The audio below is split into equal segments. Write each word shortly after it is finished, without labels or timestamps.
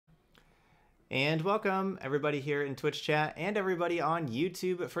And welcome everybody here in Twitch chat and everybody on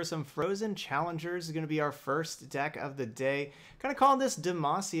YouTube for some Frozen Challengers. Is going to be our first deck of the day. Kind of calling this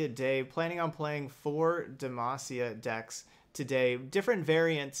Demacia Day. Planning on playing 4 Demacia decks today. Different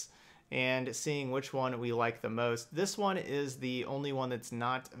variants and seeing which one we like the most. This one is the only one that's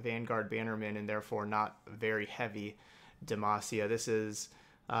not Vanguard Bannerman and therefore not very heavy Demacia. This is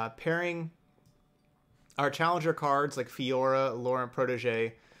pairing our Challenger cards like Fiora, Laurent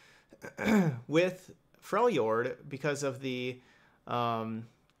Protege with Freljord because of the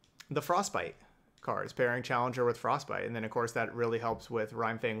Frostbite cards, pairing Challenger with Frostbite, and then of course that really helps with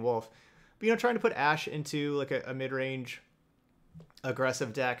Rhymefang Wolf. But trying to put Ashe into like a mid-range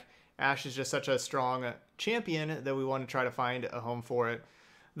aggressive deck. Ashe is just such a strong champion that we want to try to find a home for it.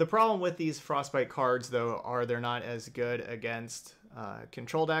 The problem with these Frostbite cards though are they're not as good against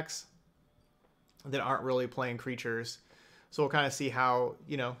control decks that aren't really playing creatures. So we'll kind of see how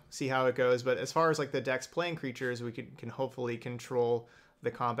it goes. But as far as like the decks playing creatures, we can hopefully control the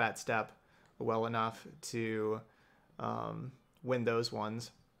combat step well enough to win those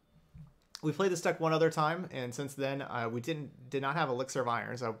ones. We played this deck one other time, and since then we did not have Elixir of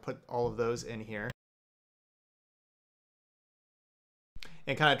Irons. I'll put all of those in here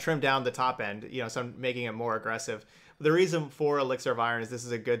and kind of trim down the top end, so I'm making it more aggressive. The reason for Elixir of Iron is this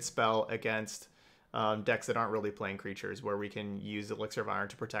is a good spell against decks that aren't really playing creatures, where we can use Elixir of Iron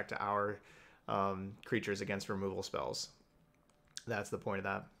to protect our creatures against removal spells. That's the point of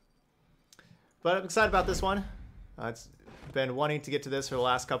that. But I'm excited about this one. It's been wanting to get to this for the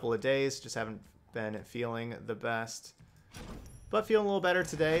last couple of days. Just haven't been feeling the best. But feeling a little better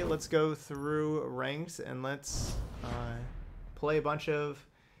today. Let's go through ranked and let's play a bunch of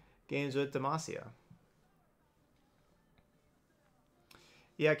games with Demacia.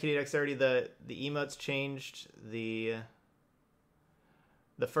 Yeah, Kitty Dexterity, the emotes changed the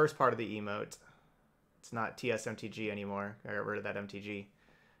first part of the emote. It's not TSMTG anymore. I got rid of that MTG.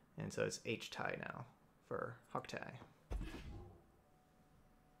 And so it's HawkTie now for HawkTie.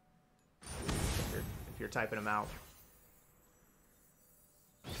 If you're typing them out.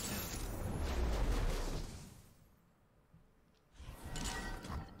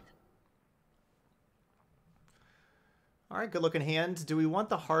 All right, good looking hand. Do we want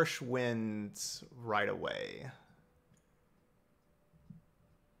the Harsh Winds right away?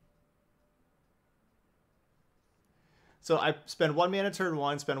 So I spend 1 mana turn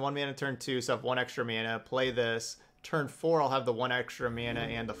 1, spend 1 mana turn 2, so I have 1 extra mana, play this. Turn 4, I'll have the 1 extra mana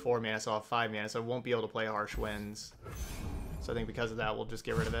and the 4 mana, so I'll have 5 mana, so I won't be able to play Harsh Winds. So I think because of that, we'll just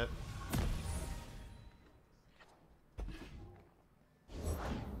get rid of it.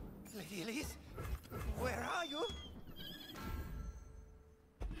 Lady Elise, where are you?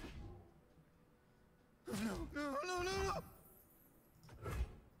 No.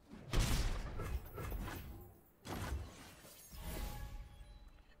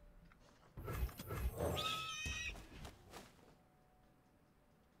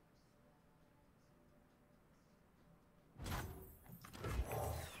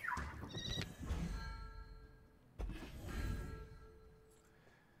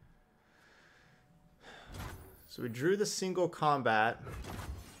 So we drew the single combat.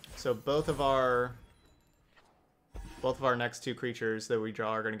 So both of our next 2 creatures that we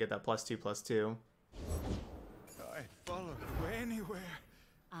draw are going to get that +2/+2. I'd follow you anywhere.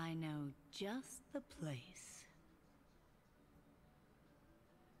 I know just the place.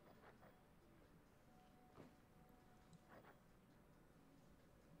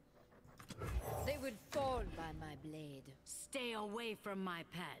 They would fall by my blade. Stay away from my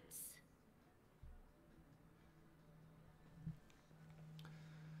pets.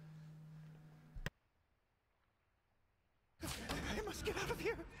 I must get out of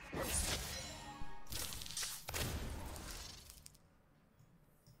here.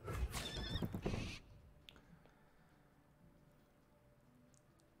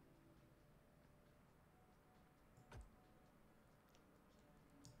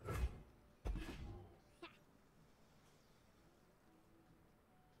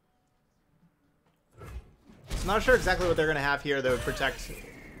 I'm not sure exactly what they're going to have here that would protect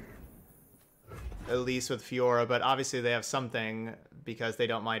Elise with Fiora, but obviously they have something because they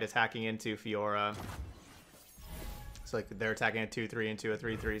don't mind attacking into Fiora. It's like they're attacking a 2/3 into a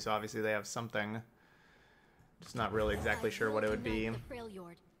 3/3, so obviously they have something. Just not really exactly sure what it would be.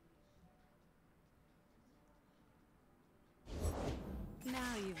 Freljord.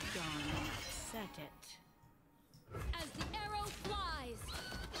 Now you've gone. Set it. As the arrow flies.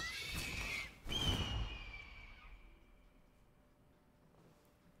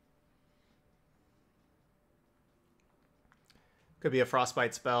 Could be a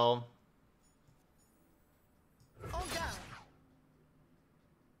Frostbite spell.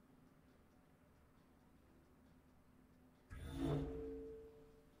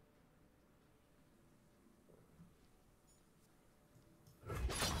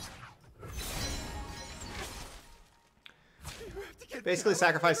 Basically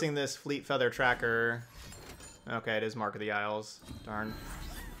sacrificing this Fleet Feather Tracker. Okay, it is Mark of the Isles. Darn.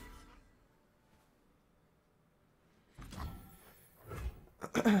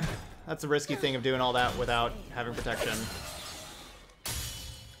 That's the risky thing of doing all that without having protection.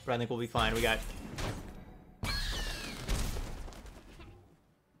 But I think we'll be fine. We got...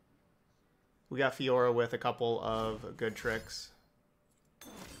 Fiora with a couple of good tricks.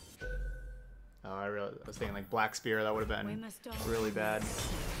 Oh, I was thinking like Black Spear. That would have been really bad.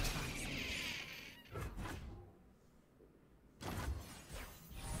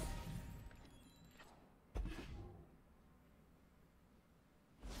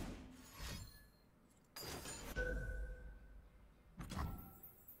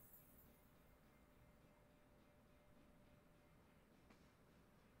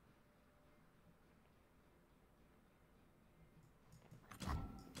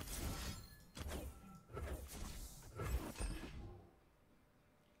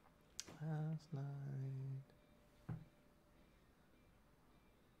 Last night.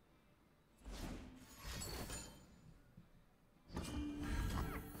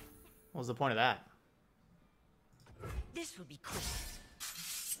 What was the point of that? This will be quick.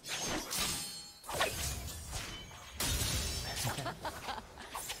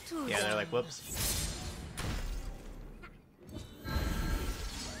 Yeah, they're like, whoops.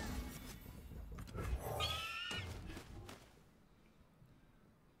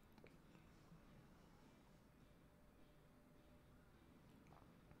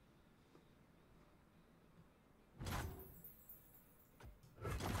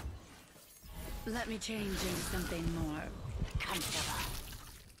 Let me change into something more comfortable.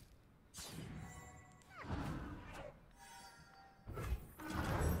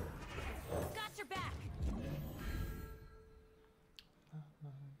 Got your back.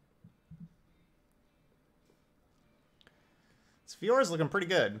 This Fiora's looking pretty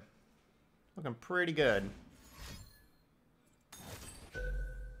good. Looking pretty good.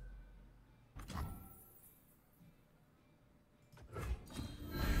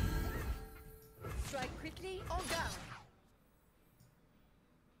 Strike quickly or down.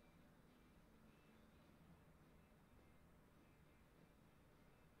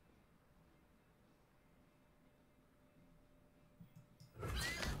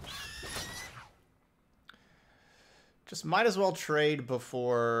 Just might as well trade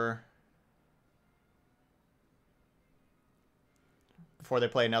before they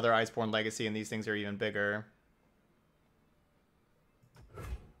play another Iceborne Legacy and these things are even bigger.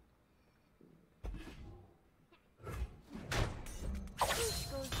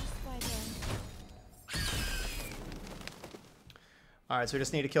 Alright, so we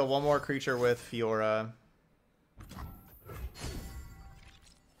just need to kill one more creature with Fiora.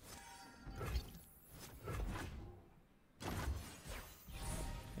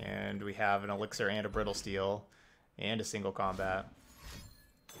 And we have an Elixir and a Brittle Steel and a single combat.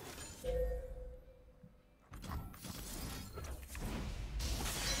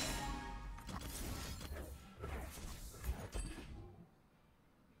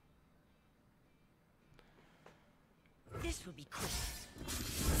 This will be quick.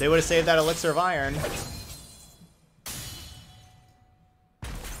 They would have saved that Elixir of Iron.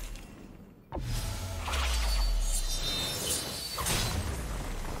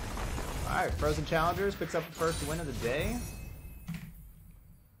 Alright, Frozen Challengers picks up the first win of the day.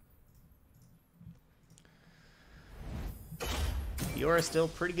 Fiora still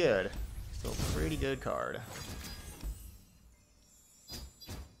pretty good. Still a pretty good card.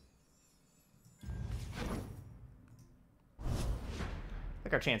 I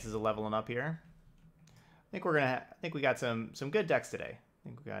think our chances of leveling up here. I think we got some good decks today. I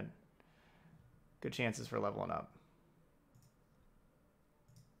think we got good chances for leveling up.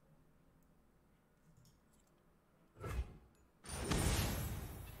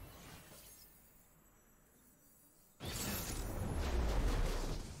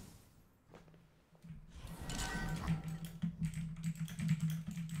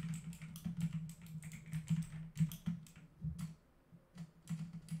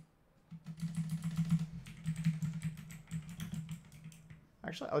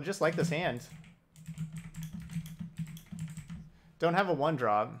 Actually, I just like this hand. Don't have a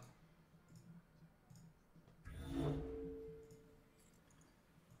 1-drop.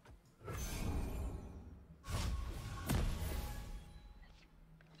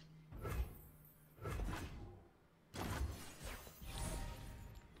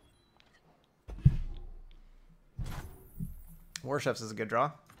 Warships is a good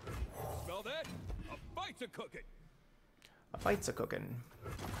draw. Smell that? A fight's a cooking. A fight's a cooking.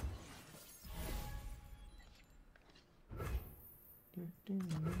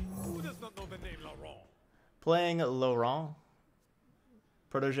 Who does not know the name Laurent? Playing Laurent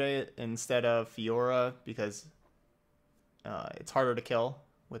Protege instead of Fiora because it's harder to kill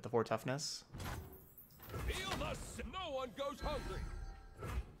with the 4 toughness. Feel the no one goes hungry.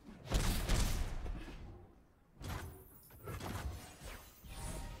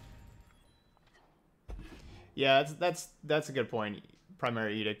 Yeah, that's a good point.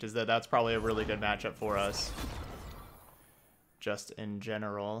 Primary Edict is that's probably a really good matchup for us. Just in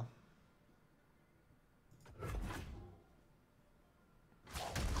general.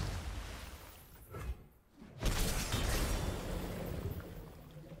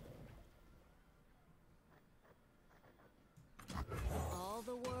 All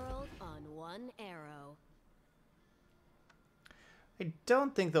the world on one arrow. I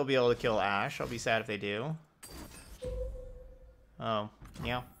don't think they'll be able to kill Ashe. I'll be sad if they do. Oh,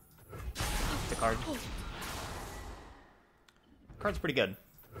 yeah. The card. Card's pretty good.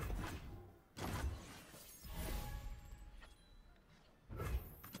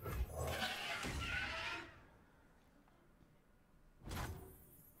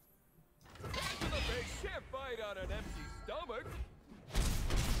 To the base, can't fight on an empty stomach.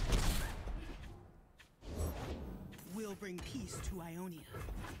 We'll bring peace to Ionia,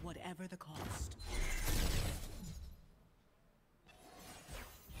 whatever the cost.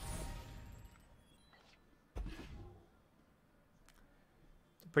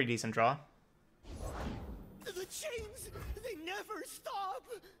 Pretty decent draw. The chains, they never stop.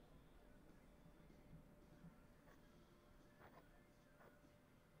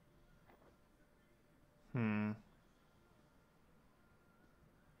 Hmm.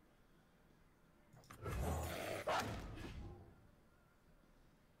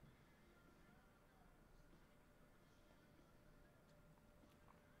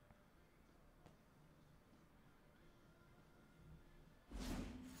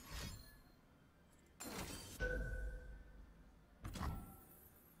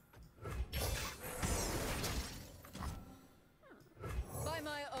 By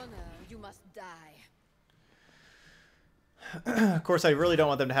my honor, you must die. Of course, I really don't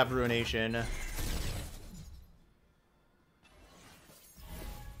want them to have Ruination. I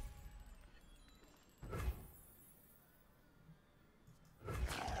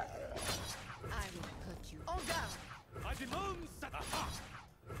will put you En garde. I demand aha.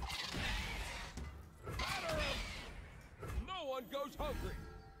 Batter 'em. No one goes hungry.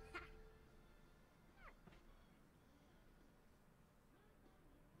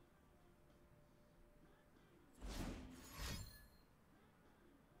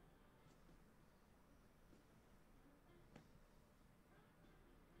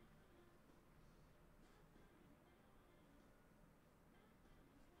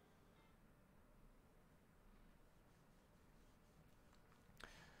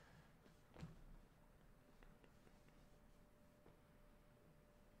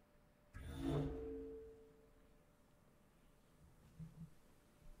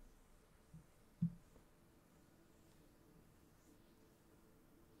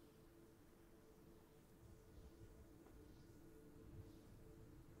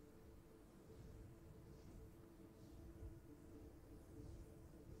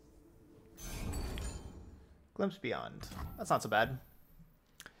 Glimpse Beyond. That's not so bad.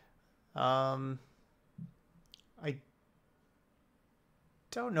 I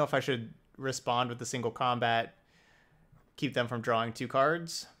don't know if I should respond with the single combat, keep them from drawing 2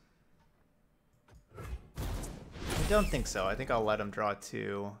 cards. I don't think so. I think I'll let them draw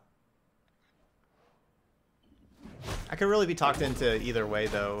 2. I could really be talked into either way,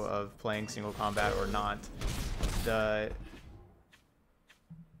 though, of playing single combat or not.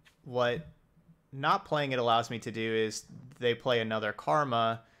 What not playing it allows me to do is they play another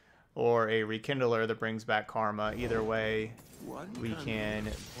Karma or a Rekindler that brings back Karma. Either way, we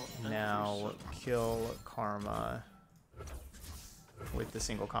can now kill Karma with the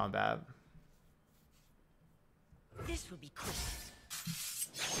single combat. This will be quick.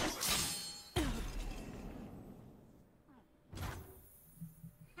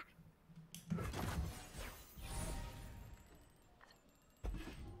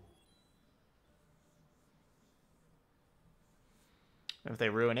 If they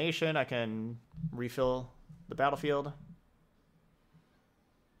Ruination, I can refill the battlefield.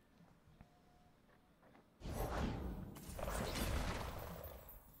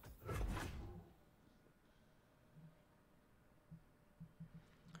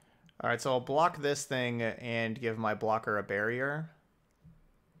 Alright, so I'll block this thing and give my blocker a barrier.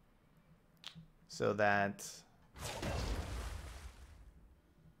 So that...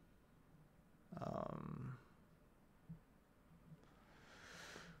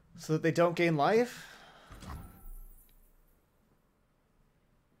 So that they don't gain life?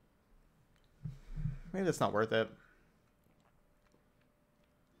 Maybe that's not worth it.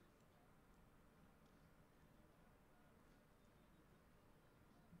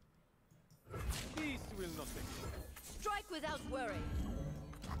 These will not take. Strike without worry.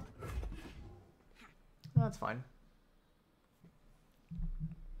 No, that's fine.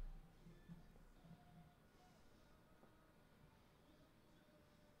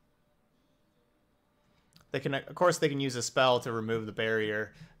 They can, of course, they can use a spell to remove the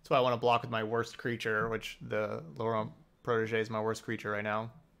barrier. That's why I want to block with my worst creature, which the Laurent Protege is my worst creature right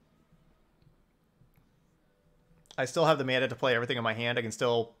now. I still have the mana to play everything in my hand. I can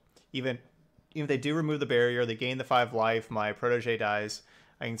still, even if they do remove the barrier, they gain the 5 life, my Protege dies,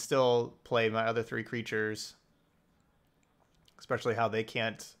 I can still play my other 3 creatures. Especially how they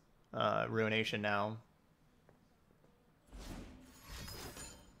can't Ruination now.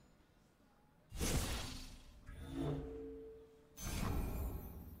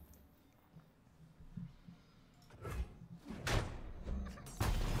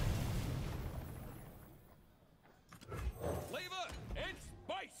 Flavor and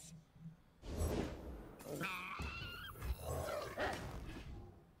spice.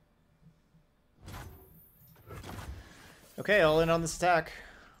 Okay, all in on this attack.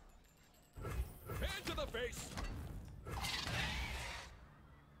 Hand to the face.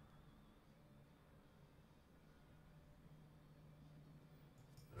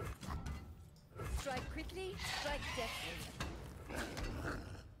 Strike quickly, strike deftly.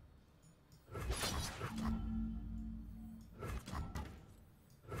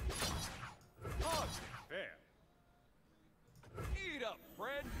 Hardly fair. Eat up,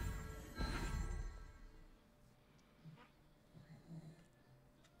 friend.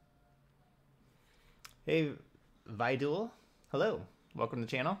 Hey, Vidul. Hello. Welcome to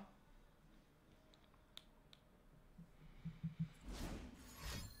the channel.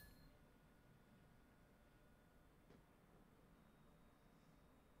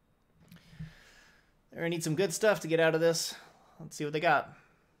 They're gonna need some good stuff to get out of this. Let's see what they got.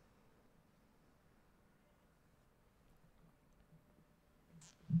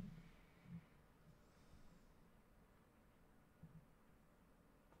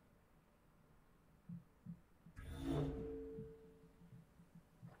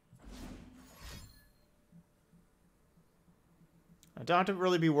 I don't have to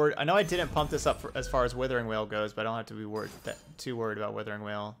really be worried. I know I didn't pump this up for, as far as Withering Wail goes, but I don't have to be too worried about Withering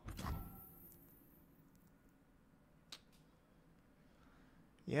Wail.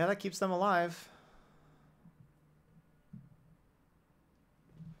 Yeah, that keeps them alive.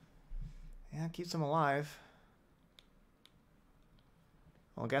 Yeah, it keeps them alive.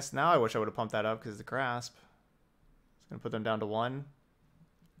 Well, I guess now I wish I would have pumped that up because the grasp. It's going to put them down to 1.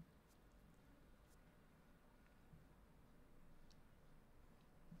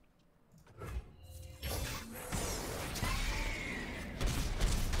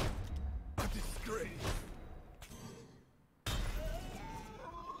 A disgrace.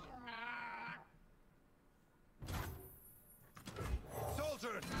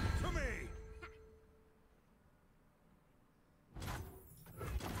 Soldiers, to me.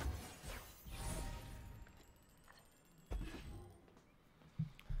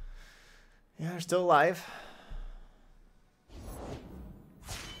 Yeah, they're still alive.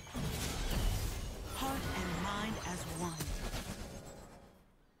 Heart and mind as one.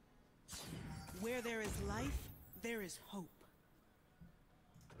 Where there is life, there is hope.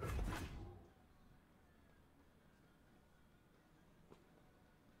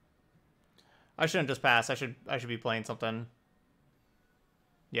 I shouldn't just pass. I should be playing something.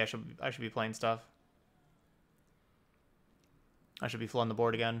 Yeah, I should be playing stuff. I should be flooding the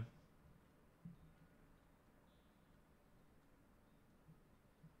board again.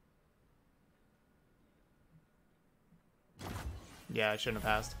 Yeah, I shouldn't have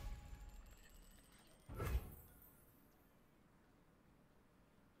passed.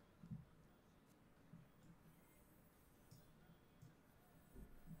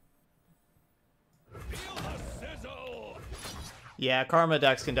 Feel the sizzle. Yeah, Karma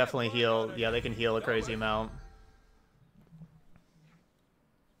decks can definitely heal. Yeah, they can heal a crazy amount.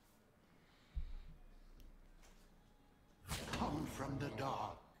 Come from the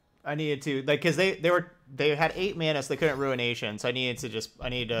dark. I needed to, like, because they had 8 mana, so they couldn't Ruination. So I needed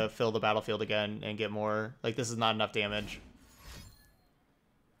to fill the battlefield again and get more. Like, this is not enough damage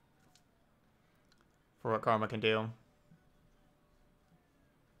for what Karma can do.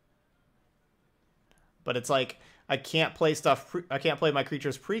 But it's like, I can't play stuff. I can't play my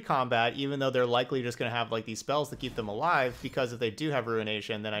creatures pre-combat, even though they're likely just going to have like these spells to keep them alive. Because if they do have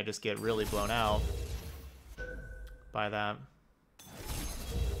Ruination, then I just get really blown out by that.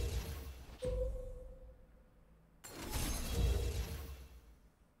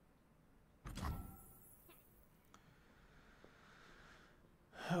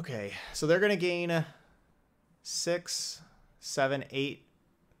 Okay, so they're going to gain 6, 7, 8.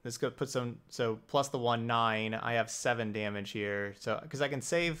 This could put some, so plus the 1, 9. I have 7 damage here. So, because I can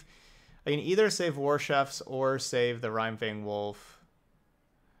either save War Chefs or save the Rhymefang Wolf.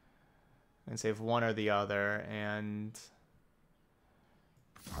 I can save one or the other, and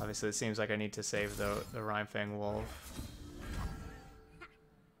obviously it seems like I need to save the Rhymefang Wolf.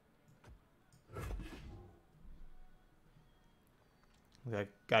 I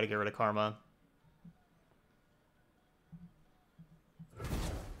gotta get rid of Karma.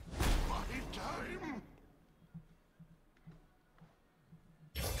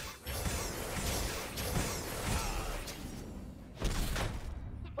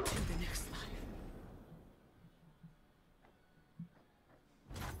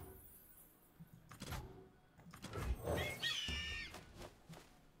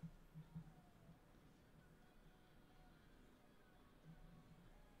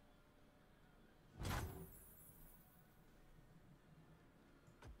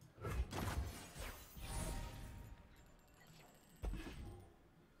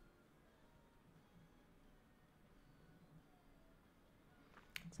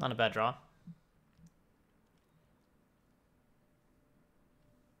 It's not a bad draw. So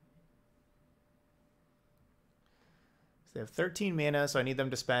they have 13 mana, so I need them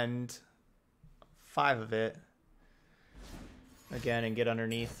to spend 5 of it again and get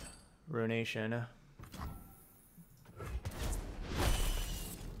underneath Ruination.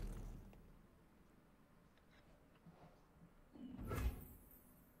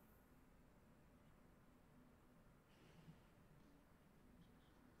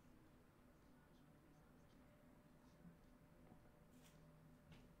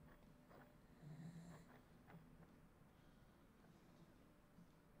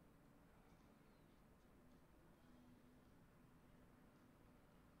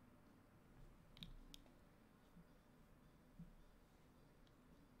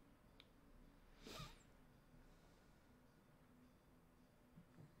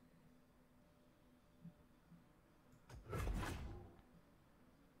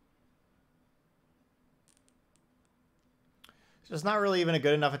 So it's not really even a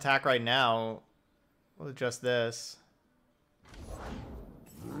good enough attack right now with just this.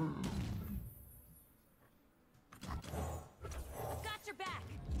 Got your back.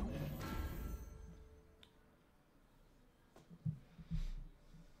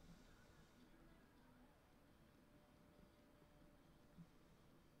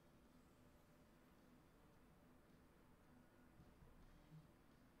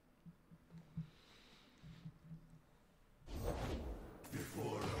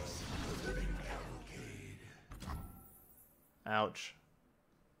 Ouch.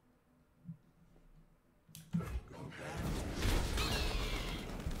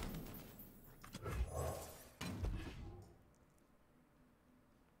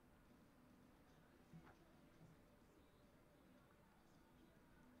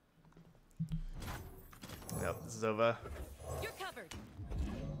 Yep, this is over. You're covered.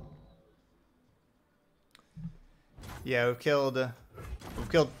 Yeah, we've killed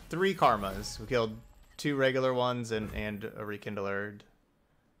 3 karmas. We killed 2 regular ones and a rekindler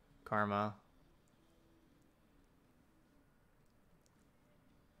karma.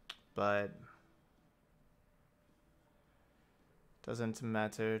 But doesn't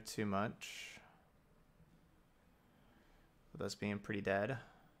matter too much with us being pretty dead. At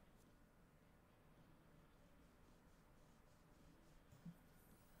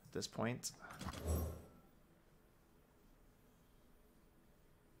this point.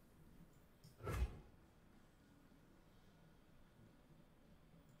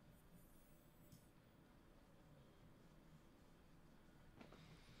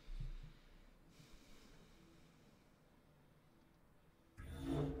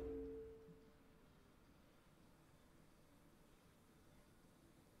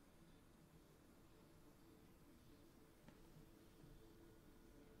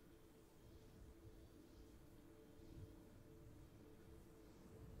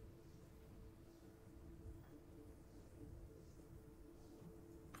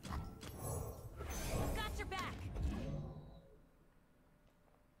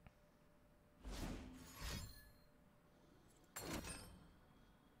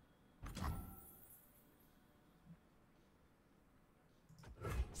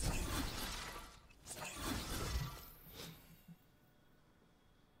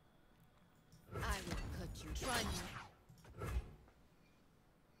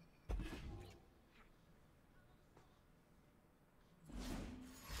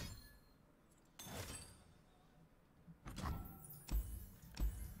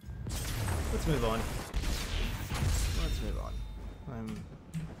 Let's move on. Let's move on.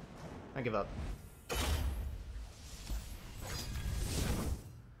 I give up.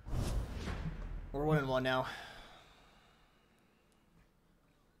 We're 1-1 now.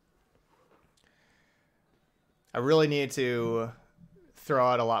 I really need to throw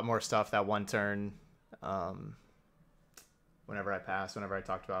out a lot more stuff that one turn. Whenever I passed, whenever I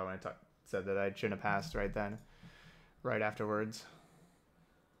talked about it, when I said that I shouldn't have passed right then, right afterwards.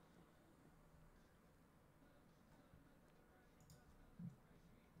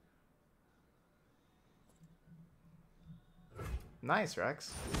 Nice,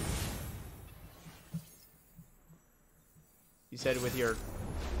 Rex. You said with your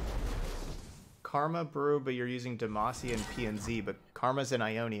Karma brew, but you're using Demacia and PNZ, but Karma's in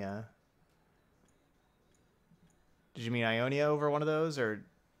Ionia. Did you mean Ionia over one of those, or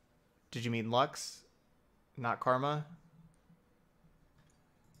did you mean Lux, not Karma?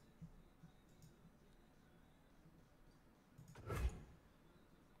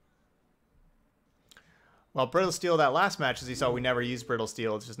 Well, Brittle Steel, that last match, as you saw, we never used Brittle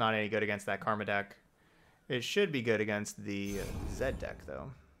Steel. It's just not any good against that Karma deck. It should be good against the Zed deck,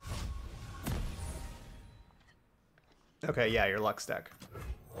 though. Okay, yeah, your Lux deck.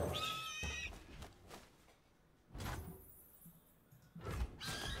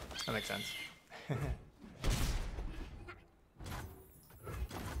 That makes sense.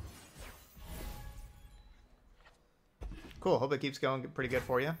 Cool, hope it keeps going pretty good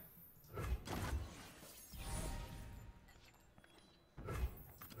for you.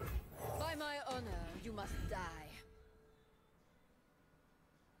 By my honor, you must die.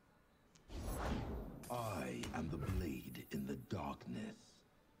 I am the blade in the darkness.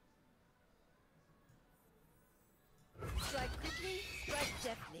 Strike quickly, strike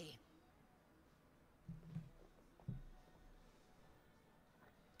deftly.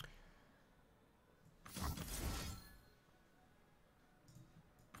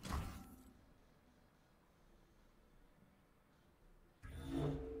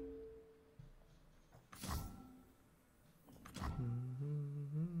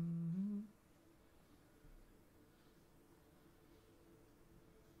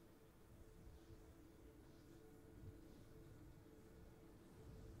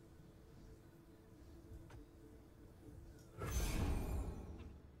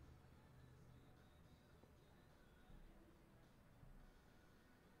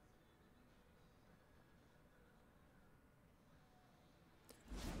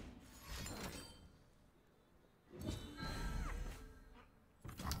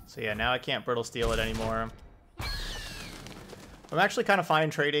 So yeah, now I can't Brittle Steel it anymore. I'm actually kind of fine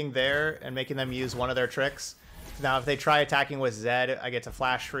trading there and making them use one of their tricks. Now, if they try attacking with Zed, I get to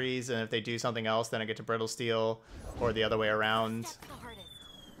Flash Freeze, and if they do something else, then I get to Brittle Steel, or the other way around. That's the hardest.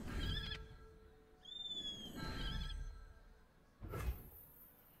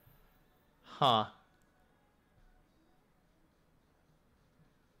 Huh.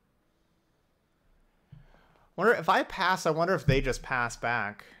 Wonder if I pass, I wonder if they just pass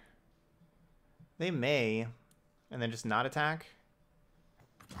back. They may, and then just not attack.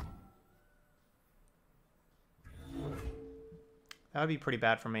 That would be pretty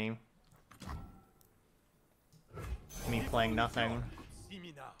bad for me. Me playing nothing.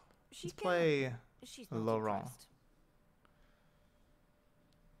 Let's play Laurent.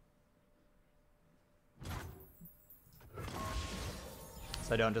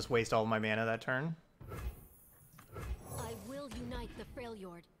 So I don't just waste all of my mana that turn. I will unite the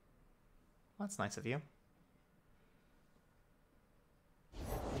Freljord. Well, that's nice of you.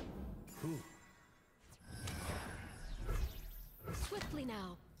 Swiftly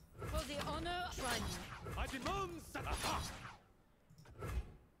now. For the honor, run. I demand Sadaha!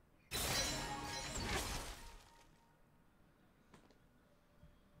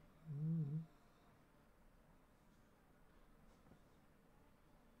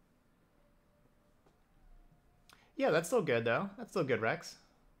 Yeah, that's still good, though. That's still good, Rex.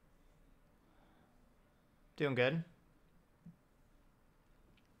 Doing good.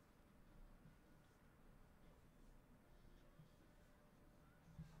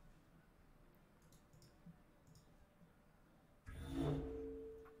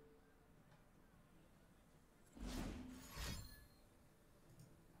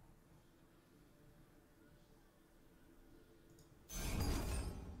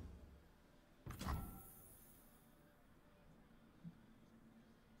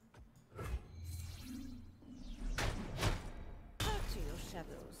 To your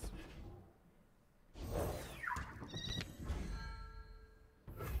shadows.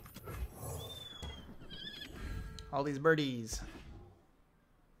 All these birdies.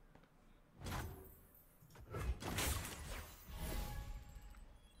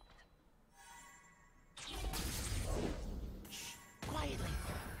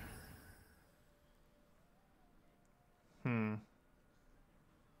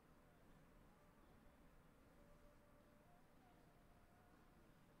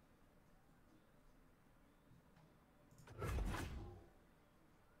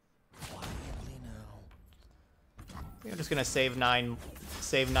 I'm just gonna save nine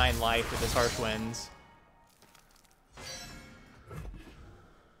life with this Harsh Winds.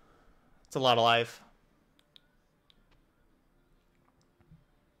 It's a lot of life.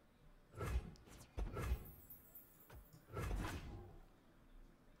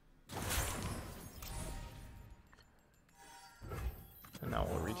 And now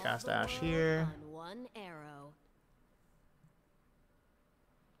we'll recast Ashe here. On one arrow.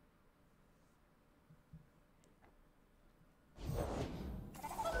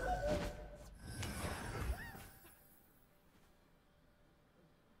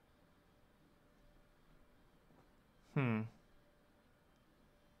 Hmm.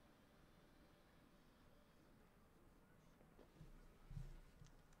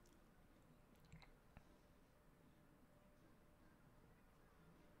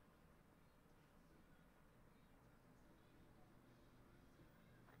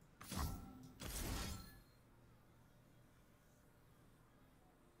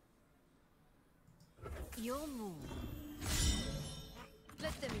 Your move.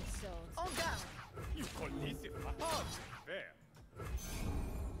 Let them eat souls. On down. You call this a hard fair?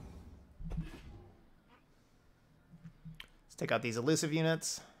 Let's take out these elusive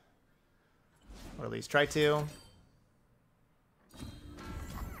units. Or at least try to.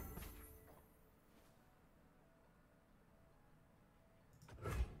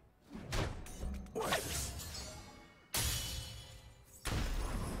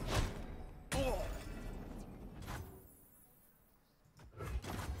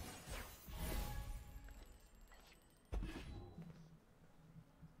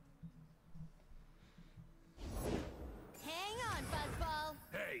 Hang on, Buzzball.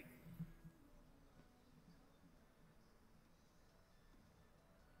 Hey,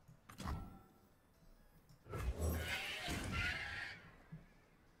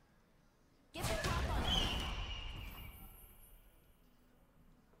 Get the top on.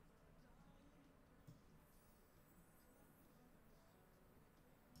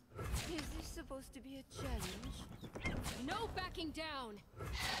 Is this supposed to be a challenge? No backing down.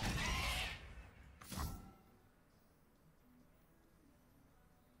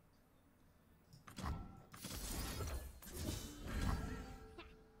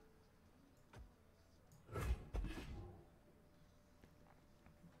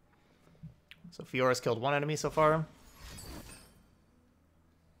 So Fiora's killed one enemy so far.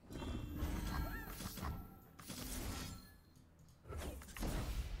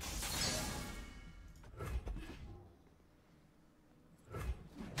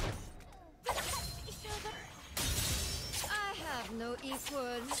 I have no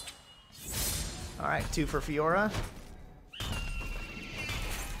equal. Alright, 2 for Fiora.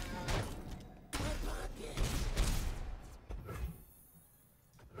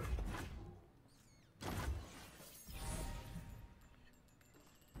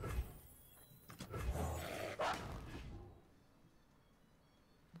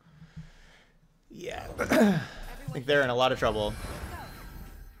 Yeah. I think they're in a lot of trouble.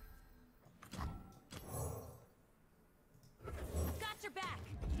 Got your back.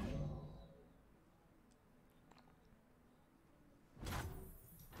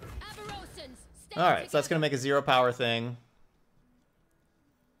 Avarosans, stand Alright, so that's together. going to make a 0 power thing.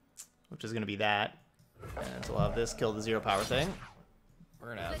 Which is going to be that. And so we'll have this kill the 0 power thing. We're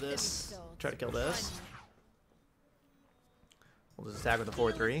going to have this try to kill this. We'll just attack with the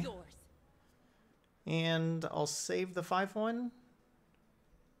 4-3. And I'll save the 5-1.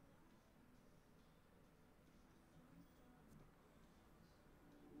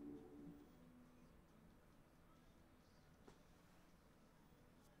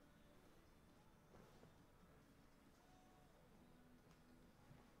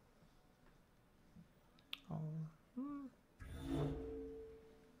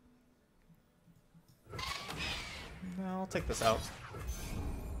 I'll take this out.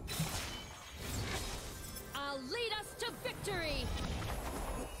 I'll lead us to victory.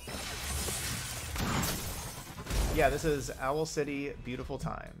 Yeah, this is Owl City, Beautiful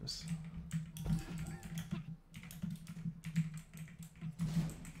Times.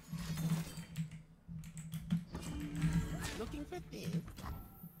 Looking for this?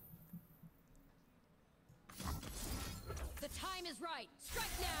 The time is right. Strike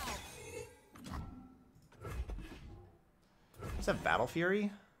now. Does that have Battle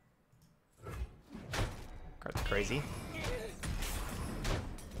Fury? Card's crazy.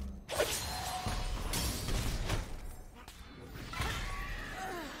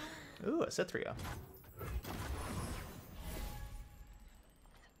 Ooh, a Cithria.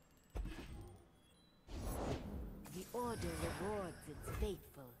 The order rewards its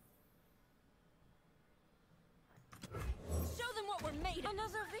faithful.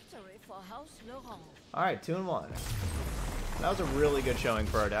 Another victory for House Laurent. All right, 2-1. That was a really good showing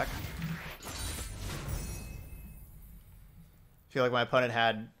for our deck. I feel like my opponent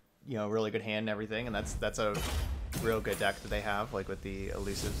had, you know, a really good hand and everything, and that's a real good deck that they have, like with the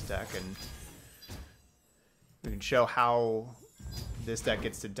Elusives deck, and we can show how this deck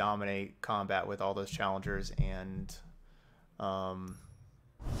gets to dominate combat with all those challengers and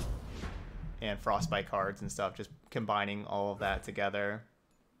Frostbite cards and stuff, just combining all of that together.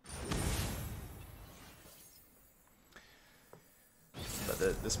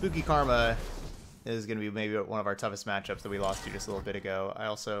 But the Spooky Karma is going to be maybe one of our toughest matchups that we lost to just a little bit ago. I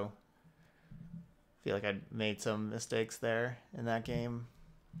also feel like I made some mistakes there in that game.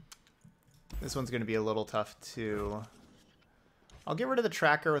 This one's going to be a little tough too. I'll get rid of the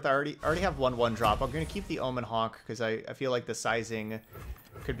tracker with I already have 1/1 drop. I'm going to keep the Omen Hawk because I feel like the sizing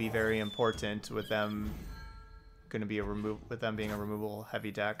could be very important with them being a removable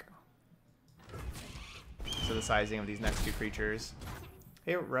heavy deck. So the sizing of these next two creatures.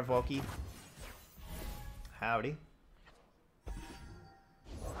 Hey, Revwoki. Howdy.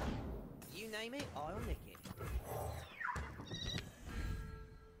 You name it, I'll nick it.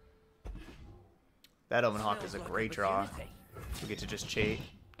 That Omen Hawk is a great draw. We get to just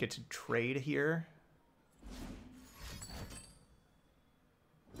trade here.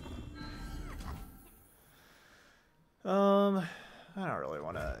 I don't really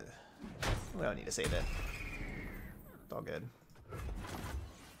want to. We don't need to save it. It's all good.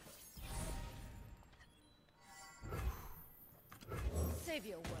 Save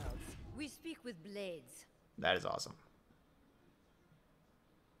your worlds. We speak with blades. That is awesome.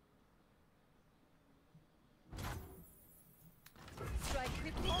 Strike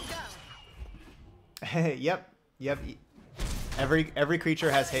quickly or down. Yep. Every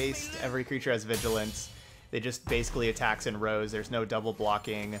creature has haste. Every creature has vigilance. They just basically attacks in rows. There's no double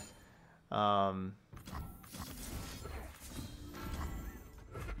blocking.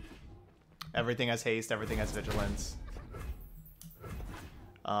 Everything has haste. Everything has vigilance.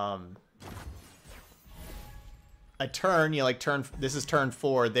 A turn, you know, like this is turn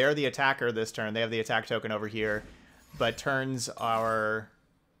 4. They're the attacker this turn. They have the attack token over here, but turns are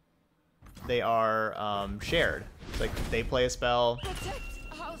shared. It's like they play a spell.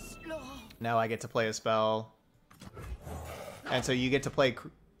 Now I get to play a spell, and so you get to play.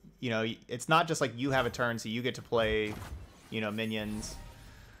 You know, it's not just like you have a turn, so you get to play, you know, minions,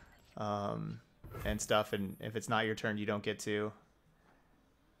 and stuff. And if it's not your turn, you don't get to.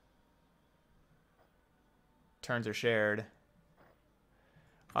 Turns are shared.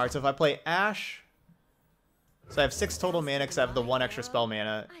 All right, so if I play Ashe, so I have 6 total mana because I have the 1 extra spell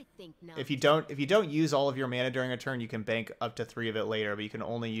mana. If you don't use all of your mana during a turn, you can bank up to 3 of it later, but you can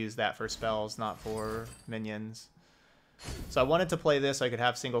only use that for spells, not for minions. So I wanted to play this so I could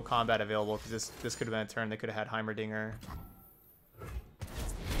have single combat available because this could have been a turn they could have had Heimerdinger.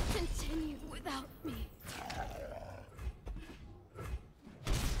 Continue without me.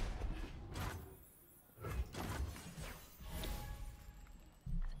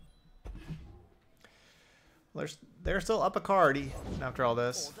 They're still up a card after all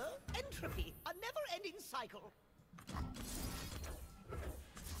this. Order, entropy, a never-ending cycle.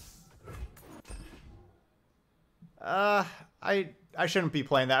 I shouldn't be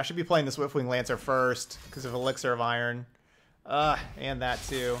playing that. I should be playing the Swiftwing Lancer first because of Elixir of Iron. And that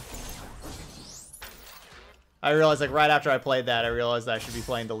too. I realized, like, right after I played that, I realized that I should be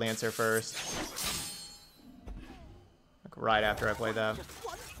playing the Lancer first. Like, right after I played that. Just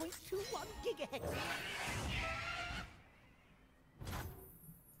 1.21 gigahertz.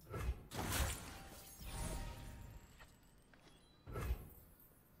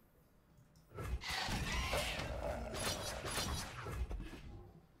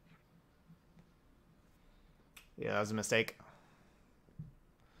 Yeah, that was a mistake.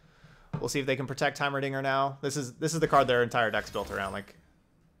 We'll see if they can protect Heimerdinger now. This is the card their entire deck's built around. Like,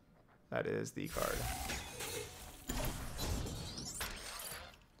 that is the card.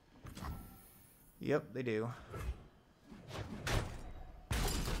 Yep, they do.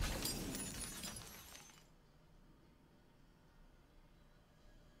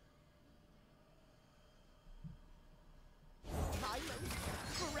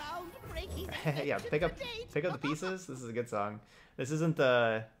 Yeah, pick up the pieces. This is a good song. This isn't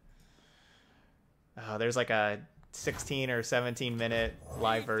the. Oh, there's like a 16 or 17 minute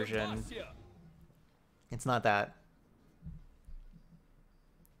live version. It's not that.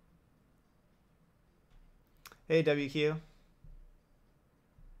 Hey, WQ.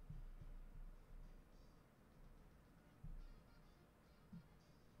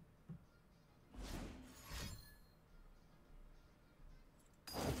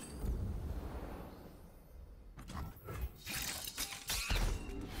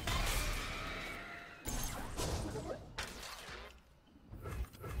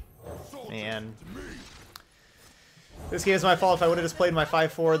 Man. This game is my fault. If I would have just played my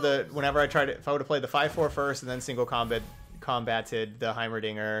 5-4, whenever I tried it, if I would have played the 5-4 first and then single combated the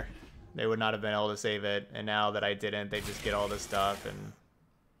Heimerdinger, they would not have been able to save it. And now that I didn't, they just get all this stuff, and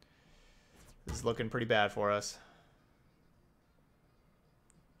this is looking pretty bad for us.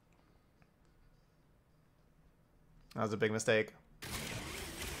 That was a big mistake.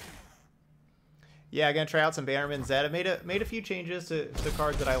 Yeah, I'm gonna try out some Bannerman Zed. I made a few changes to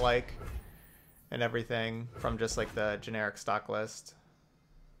cards that I like and everything from just like the generic stock list.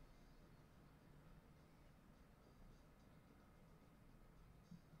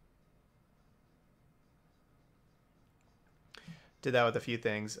 Did that with a few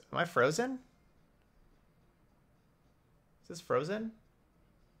things. Am I frozen? Is this frozen?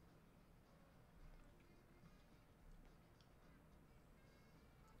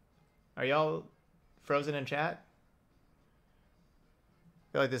 Are y'all frozen in chat?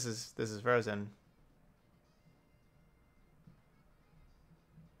 I feel like this is frozen.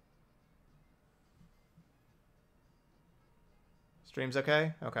 Stream's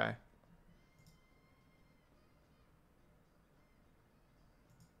okay? Okay.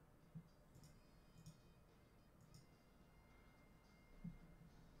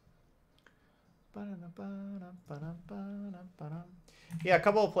 Yeah, a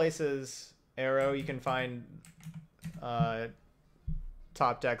couple of places, Arrow, you can find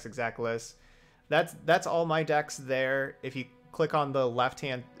top decks exact lists. That's all my decks there. If you click on the left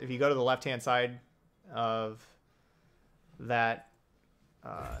hand, if you go to the left hand side of that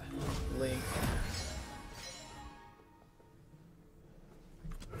link.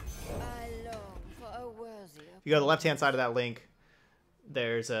 If you go to the left hand side of that link,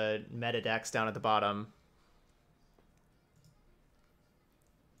 there's a meta decks down at the bottom.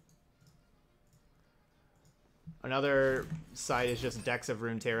 Another site is just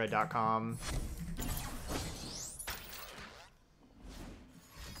decksofruneterra.com.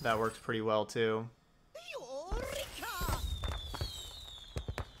 That works pretty well too.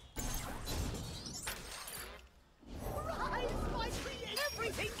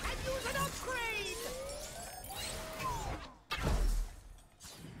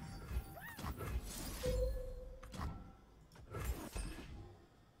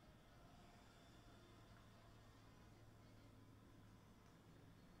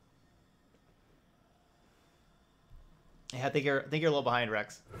 Yeah, I think you're a little behind,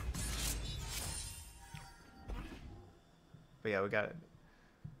 Rex. But yeah, we got it.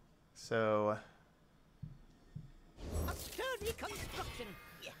 So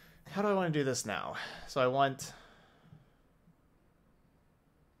how do I want to do this now? So I want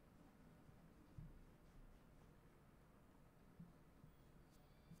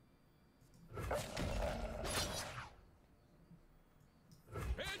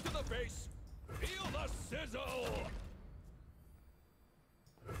Hand to the base. Feel the sizzle.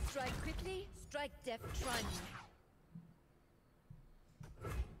 Strike quickly, strike deft, try me.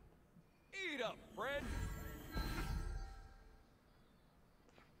 Eat up, friend.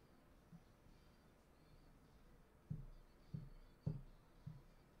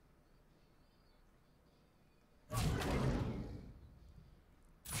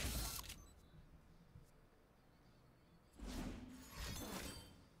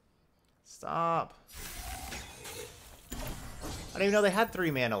 stop. I didn't even know they had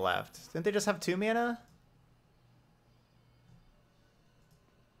 3 mana left. Didn't they just have 2 mana?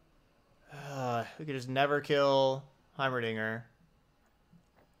 We could just never kill Heimerdinger.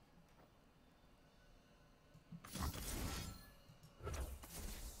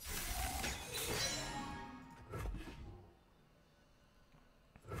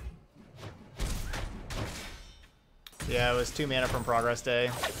 Yeah, it was 2 mana from Progress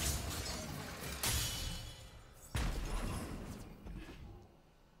Day.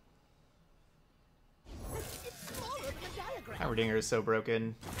 Heimerdinger is so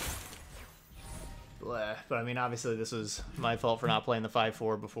broken. Bleh. But I mean, obviously this was my fault for not playing the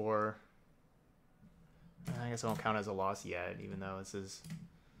 5-4 before. I guess it won't count as a loss yet, even though this is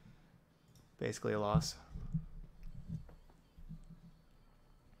basically a loss.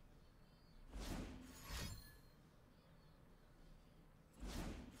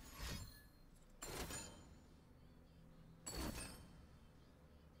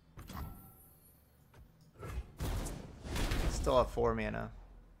 Still have 4 mana.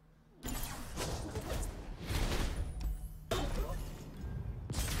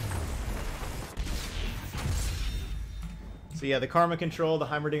 So yeah, the Karma control, the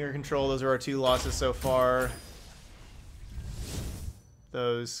Heimerdinger control, those are our 2 losses so far.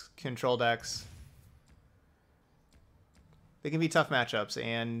 Those control decks, they can be tough matchups,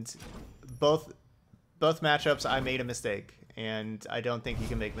 and both matchups I made a mistake, and I don't think you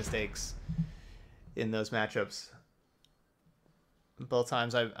can make mistakes in those matchups. Both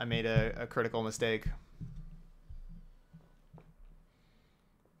times I made a critical mistake.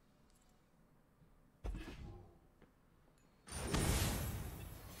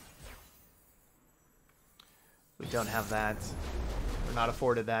 We don't have that. We're not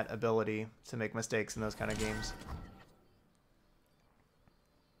afforded that ability to make mistakes in those kind of games.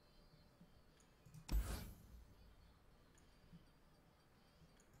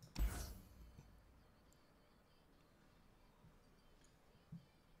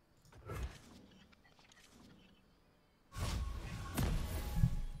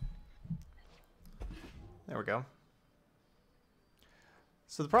 There we go.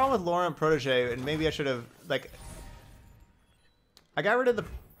 So the problem with Laurent Protege, and maybe I should have, like, I got rid of the...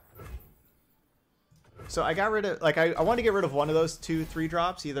 So I got rid of, like, I wanted to get rid of one of those 2-3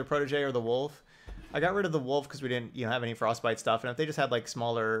 drops, either Protege or the Wolf. I got rid of the Wolf because we didn't, have any Frostbite stuff, and if they just had, like,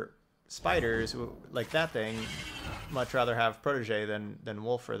 smaller spiders, like that thing, much rather have Protege than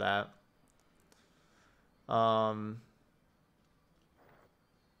Wolf for that.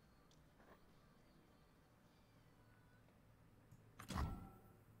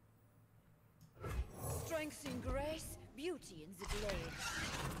 Strength in grace, beauty in the blade.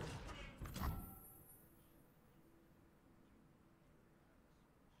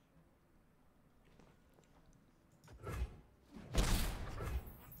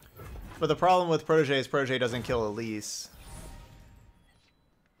 But the problem with Protege is Protege doesn't kill Elise.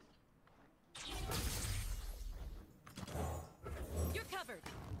 You're covered.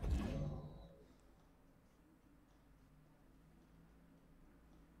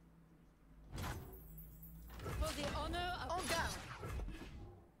 For the honor of on down.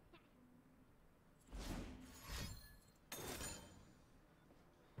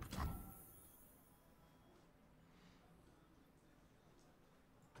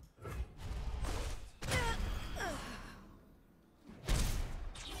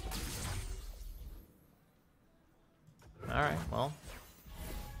 Alright, well.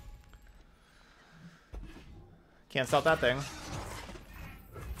 Can't stop that thing.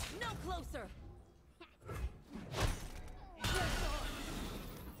 No closer.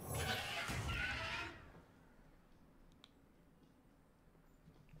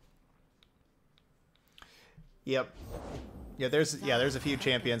 Yep. Yeah, there's a few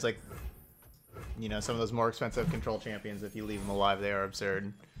champions, like, some of those more expensive control champions, if you leave them alive, they are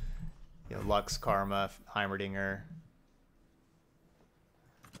absurd. Lux, Karma, Heimerdinger.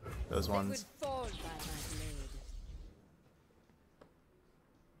 Those ones. They would fall by my blade.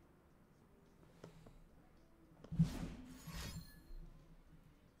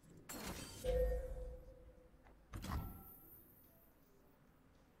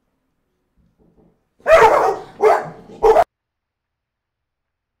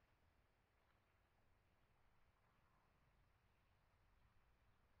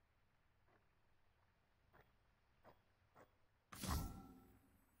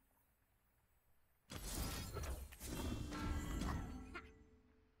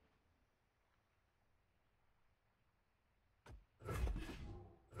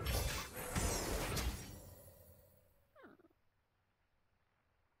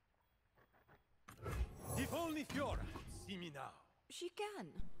 If only Fiora could see me now. She can.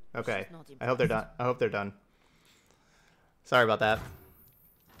 Okay. She's not I hope they're done. I hope they're done. Sorry about that.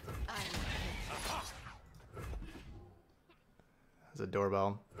 There's a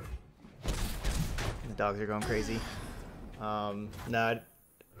doorbell. The dogs are going crazy. No, I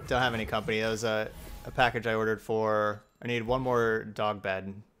don't have any company. That was a package I ordered for... I needed one more dog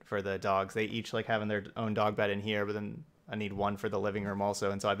bed for the dogs. They each like having their own dog bed in here, but then I need one for the living room also,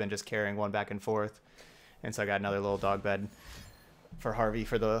 and so I've been just carrying one back and forth. And so I got another little dog bed for Harvey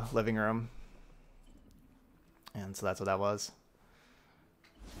for the living room. And so that's what that was.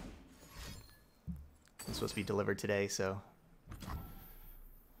 It's supposed to be delivered today, so...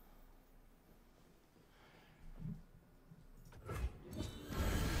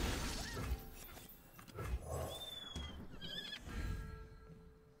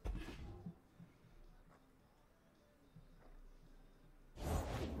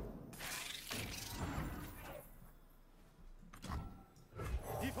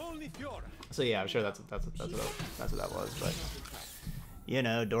 So yeah, I'm sure that's what that was, but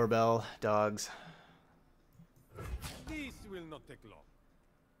doorbell, dogs. This will not take long.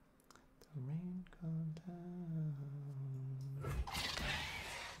 The rain come down.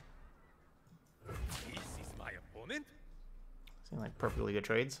 This is my opponent. Seem like perfectly good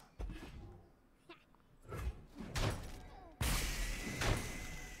trades.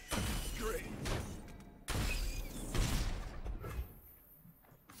 Great.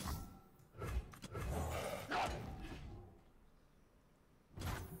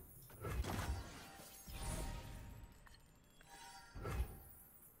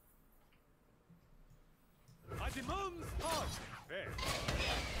 Maximum spot. Fair.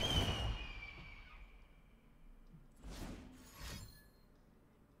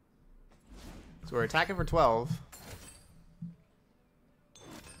 So we're attacking for 12.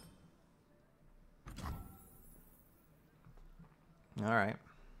 All right.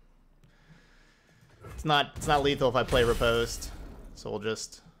 It's not lethal if I play riposte, so we'll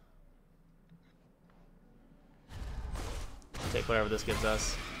just take whatever this gives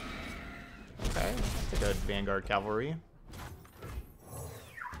us. Okay, take a Vanguard Cavalry.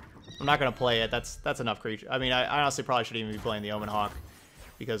 I'm not gonna play it. That's enough creature. I mean, I honestly probably shouldn't even be playing the Omen Hawk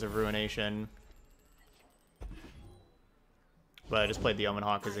because of Ruination. But I just played the Omen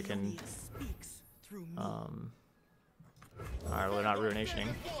Hawk because it can. Alright, well, they're not Ruinationing.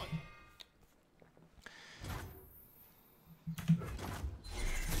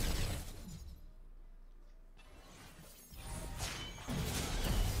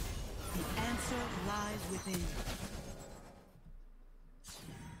 The answer lies within.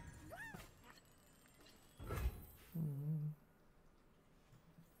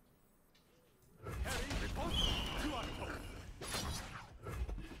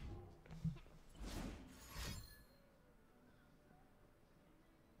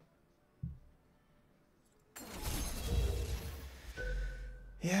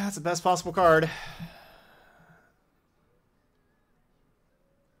 Yeah, it's the best possible card.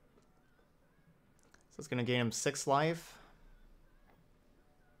 So it's gonna gain him 6 life.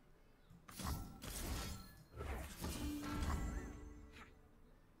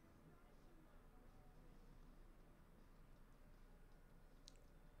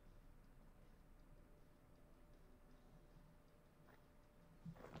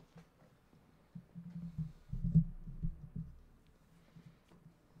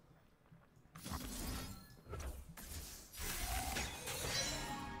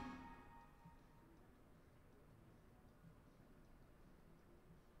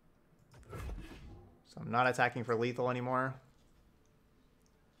 So I'm not attacking for lethal anymore.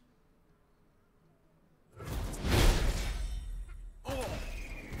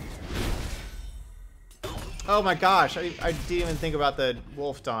 Oh my gosh, I didn't even think about the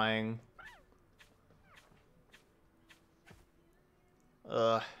wolf dying.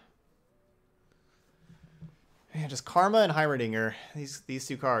 Ugh. Man, just Karma and Heimerdinger. These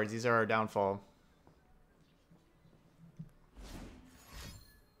two cards, these are our downfall.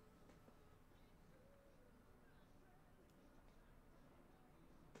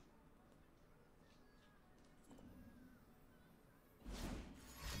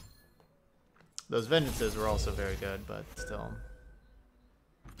 Those Vengeances were also very good, but still.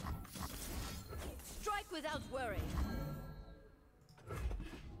 Strike without worry.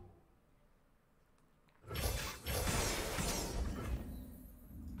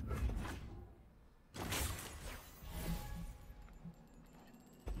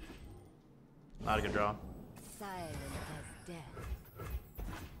 Not a good draw. Silent as death.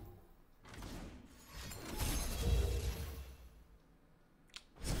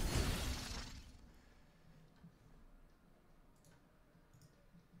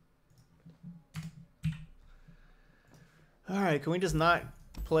 Alright, can we just not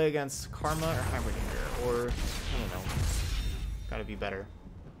play against Karma or Heimerdinger? Or, I don't know. Gotta be better.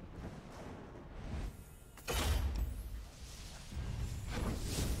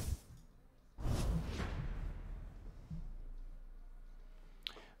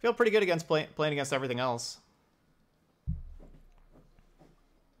 Feel pretty good against playing against everything else.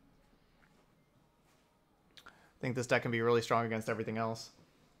 I think this deck can be really strong against everything else.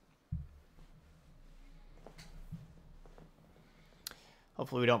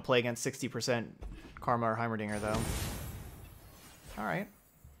 Hopefully we don't play against 60% Karma or Heimerdinger, though. Alright.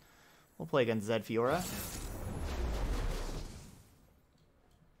 We'll play against Zed Fiora.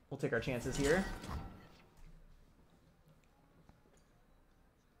 We'll take our chances here.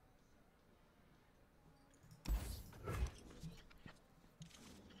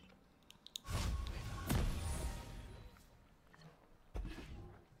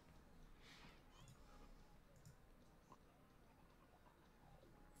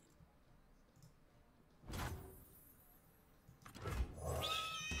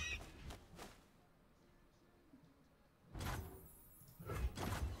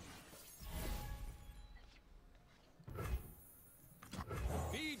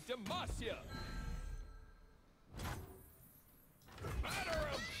 Demacia. Matter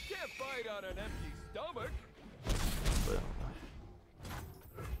of can't fight on an empty stomach.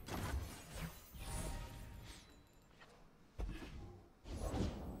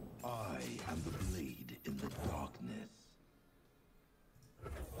 I am the blade in the darkness.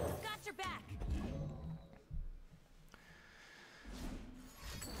 Got your back.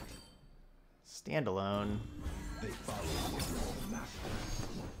 Standalone. They follow the master.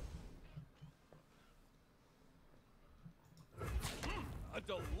 A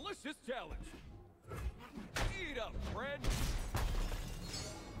delicious challenge. Eat up, friend.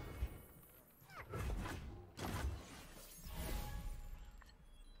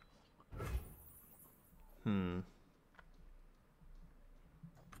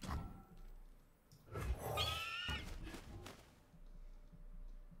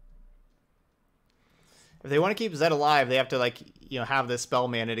 If they want to keep Zed alive, they have to, like, you know, have this spell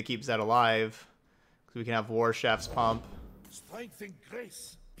mana to keep Zed alive. Because we can have War Chef's Pump. Strength and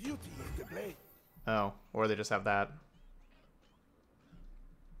grace, beauty in the blade. Oh, or they just have that.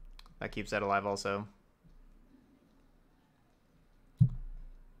 That keeps Zed alive also.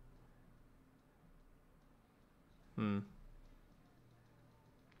 Well,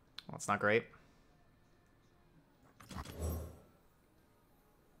 that's not great.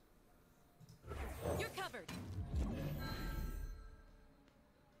 You're covered.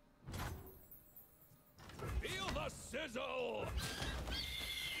 Feel the sizzle.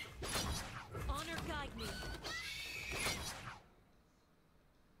 Honor guide me.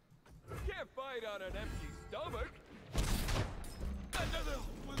 Can't fight on an empty stomach. Another.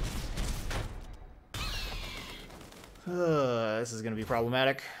 This is going to be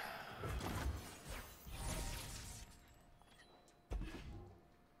problematic.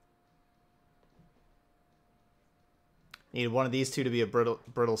 Need one of these two to be a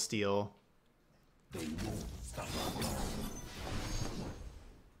brittle steel. They won't stop.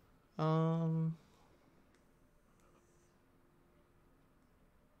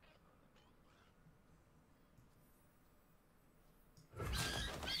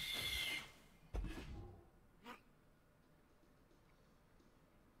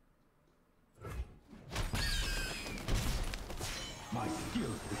 My skill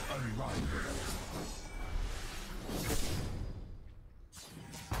is unrivaled.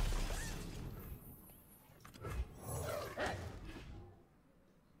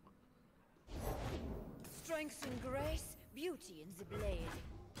 Strength and grace, beauty in the blade.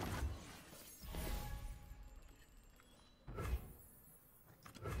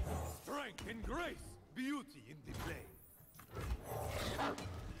 Strength and grace, beauty in the blade.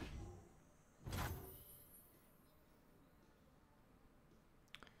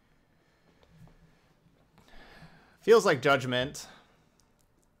 Feels like Judgment.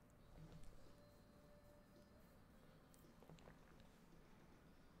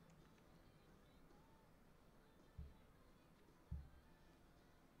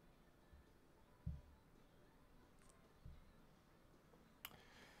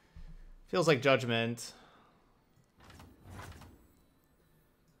 Feels like Judgment.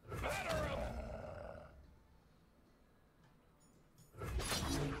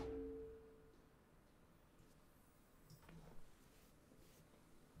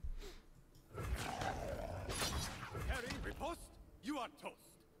 Harry, riposte. You are toast.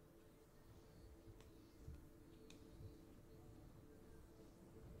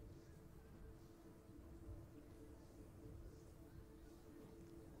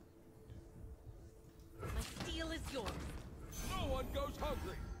 My steel is yours. No one goes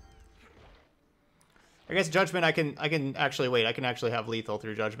hungry. I guess Judgment I can actually wait. I can actually have lethal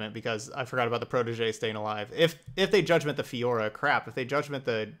through Judgment because I forgot about the Protege staying alive. If they Judgment the Fiora, crap. If they Judgment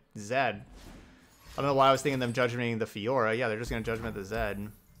the Zed, I don't know why I was thinking them Judgmenting the Fiora. Yeah, they're just gonna Judgment the Zed.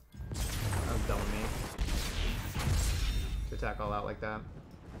 That was dumb of me to attack all out like that.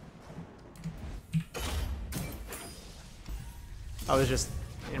 I was just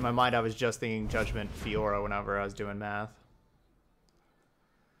in my mind. I was just thinking Judgment Fiora whenever I was doing math.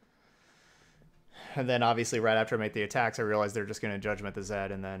 And then obviously right after I make the attacks, I realized they're just going to Judgment the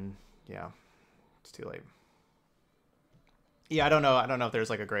Zed, and then, yeah, it's too late. Yeah, I don't know if there's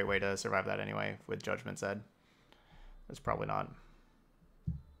like a great way to survive that anyway with Judgment Zed. There's probably not.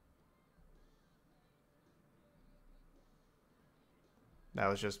 That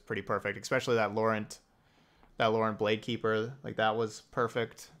was just pretty perfect, especially that Laurent Blade Keeper. Like, that was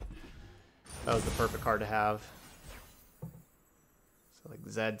perfect. That was the perfect card to have. So, like,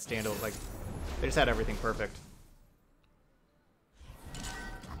 Zed, standout, like, they just had everything perfect.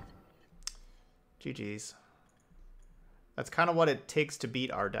 GG's. That's kind of what it takes to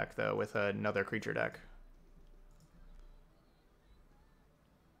beat our deck, though, with another creature deck.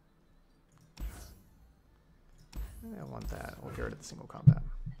 I don't want that. We'll get rid of the single combat.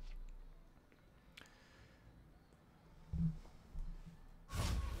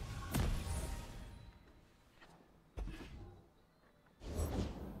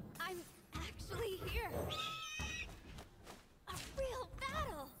 I'm actually here. A real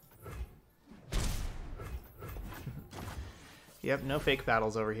battle. Yep, no fake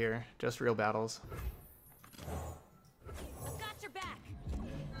battles over here. Just real battles. Got your back.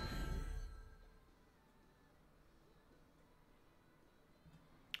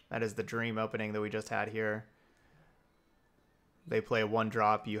 That is the dream opening that we just had here. They play a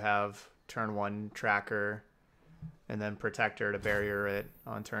 1-drop. You have turn 1 tracker, and then protector to barrier it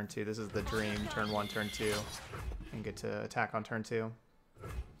on turn 2. This is the dream. Turn 1, turn 2, and get to attack on turn 2.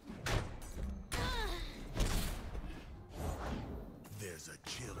 There's a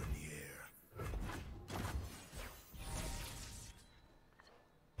chill in the air.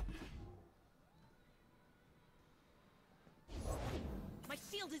 My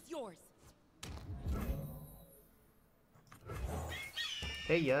shield is yours.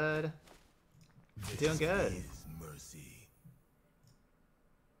 Hey, Yud. Doing good. Is mercy.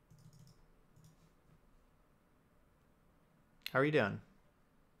 How are you doing?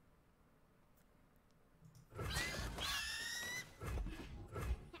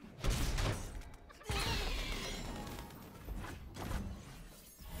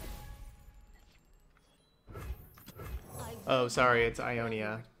 Oh, sorry, it's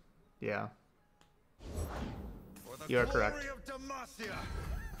Ionia. Yeah. You are correct. Glory of Demacia.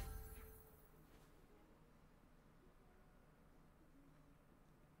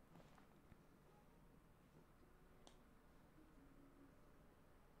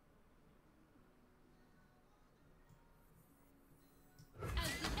 As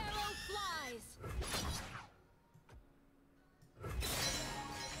the arrow flies.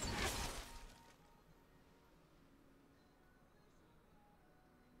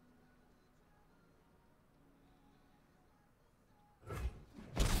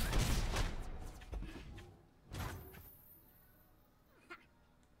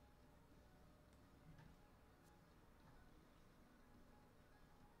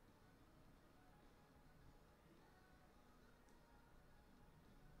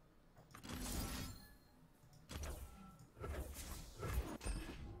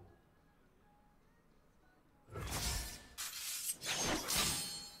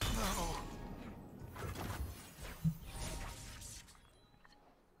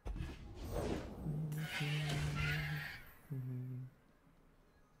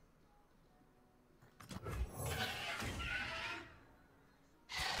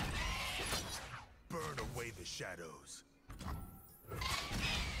 Burn away the shadows.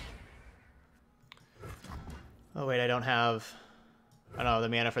 Oh wait, I don't have the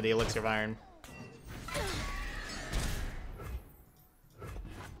mana for the Elixir of Iron.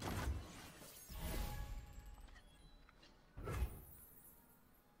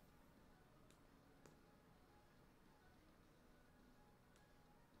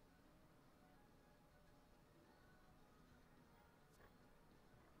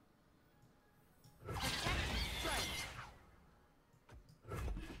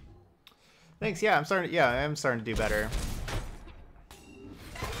 Thanks. Yeah, I am starting to do better.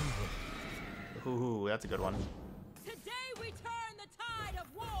 Ooh, that's a good one. Today we turn the tide of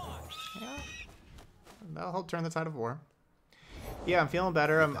war. Yeah, that'll help turn the tide of war. Yeah, I'm feeling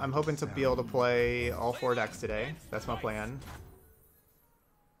better. I'm hoping to be able to play all 4 decks today. That's my plan.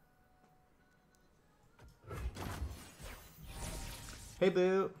 Hey,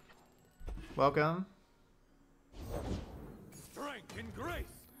 Boo. Welcome. Strength and grace.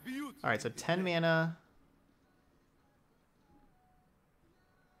 Beauty. All right, so 10 mana.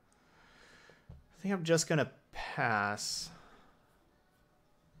 I think I'm just gonna pass.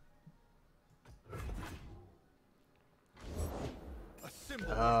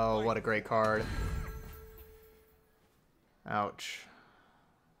 Oh, what a great card. Ouch.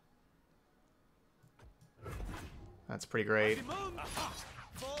 That's pretty great.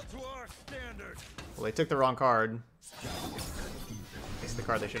 Fall to our standard. Well, they took the wrong card. It's the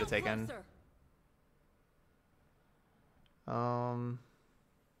card they should have taken. I'm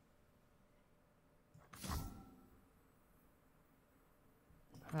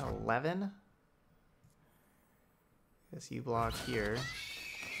at 11. Guess you block here.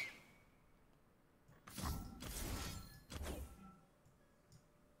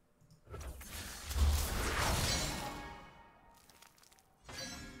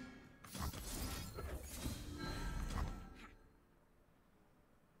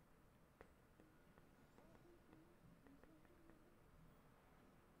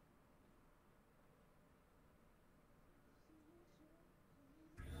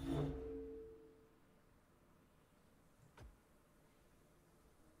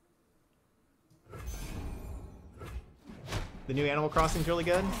 The new Animal Crossing's really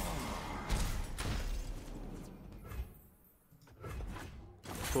good.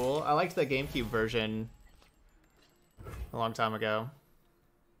 Cool. I liked the GameCube version a long time ago.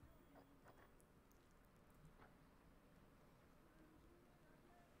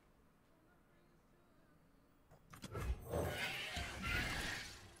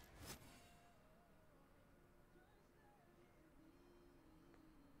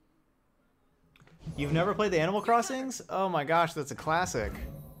 You've never played the Animal Crossings? Oh my gosh, that's a classic.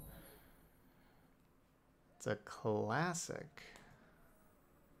 It's a classic.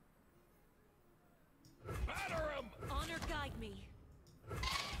 Batter 'em! Honor guide me.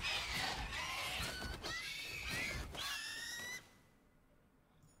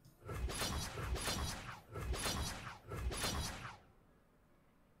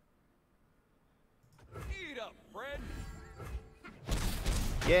 Eat up, friend!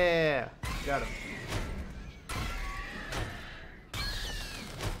 Yeah, got him.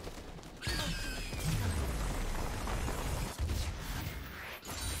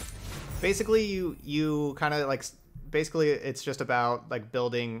 Basically, you kind of like, basically it's just about like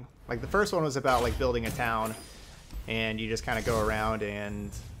building, like the first one was about like building a town, and you just kind of go around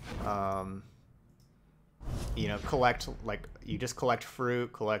and you know, collect, like you just collect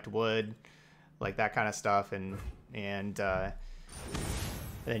fruit, collect wood, like that kind of stuff, and then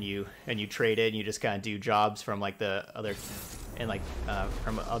you trade it, and you just kind of do jobs from like the other, and like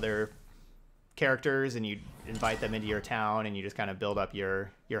from other characters, and you invite them into your town, and you just kind of build up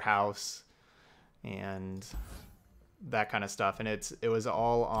your house and that kind of stuff. And it's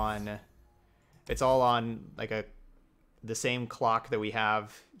all on like the same clock that we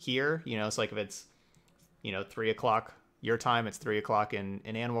have here, you know. It's like if it's, you know, 3 o'clock your time, it's 3 o'clock in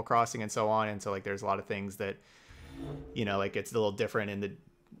Animal Crossing, and so on. And so like there's a lot of things that, you know, like it's a little different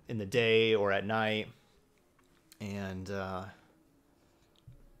in the day or at night. And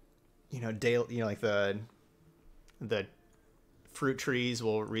you know, daily, you know, like the fruit trees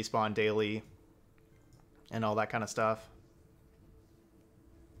will respawn daily and all that kind of stuff.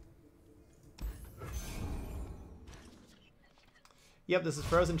 Yep, this is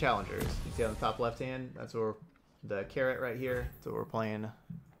Frozen Challengers. You see on the top left hand, that's where the carrot right here. That's what we're playing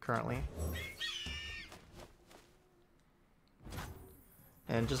currently.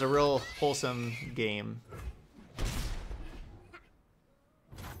 And just a real wholesome game.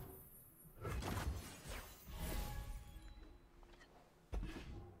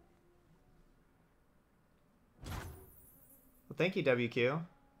 Well, thank you, WQ.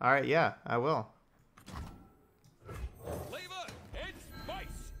 All right, yeah, I will. Flavor and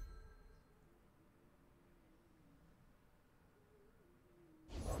spice!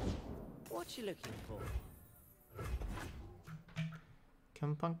 What you looking for?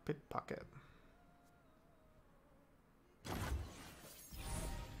 Kimpunk Pickpocket.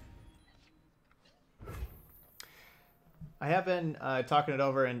 I have been talking it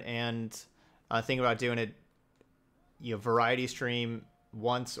over and thinking about doing it, you know, variety stream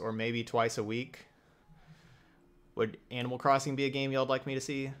once or maybe twice a week. Would Animal Crossing be a game y'all like me to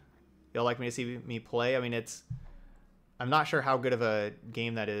see? Y'all like me to see me play? I mean, I'm not sure how good of a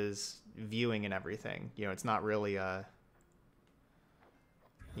game that is viewing and everything. You know, it's not really a,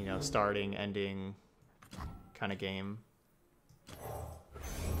 you know, starting, ending kind of game.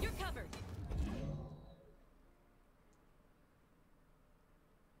 You're covered.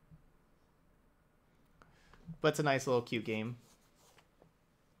 But it's a nice little cute game.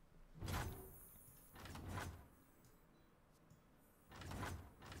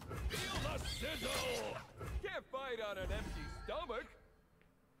 Feel the sizzle! Can't fight on an empty stomach!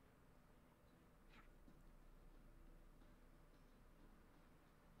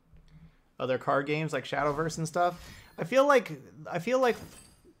 Other card games like Shadowverse and stuff. I feel like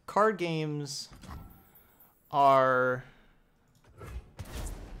card games are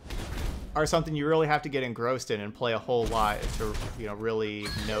something you really have to get engrossed in and play a whole lot to, you know, really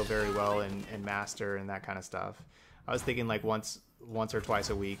know very well and master and that kind of stuff. I was thinking like once or twice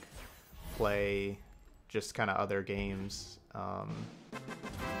a week, play just kind of other games.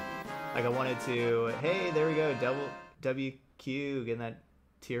 Like I wanted to, hey, there we go, WQ, getting that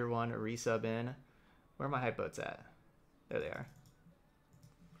tier 1 resub in. Where are my hype boats at? There they are.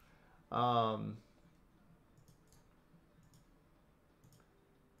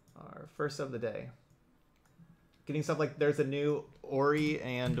 Our first of the day. Getting stuff like, there's a new Ori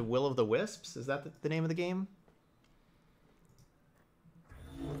and Will of the Wisps. Is that the name of the game?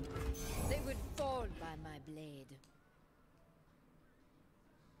 They would fall by my blade.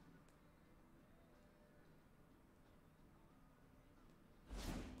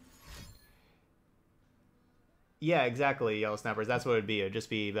 Yeah, exactly, Yellow Snappers. That's what it'd be. It'd just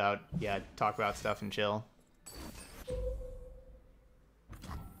be about, yeah, talk about stuff and chill.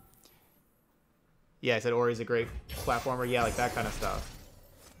 Yeah, I said Ori's a great platformer. Yeah, like that kind of stuff.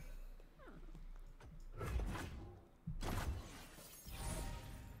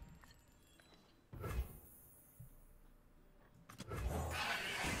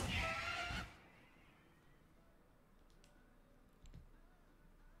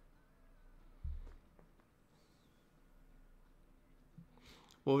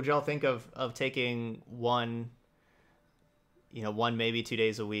 What would y'all think of taking one, you know, 1 maybe 2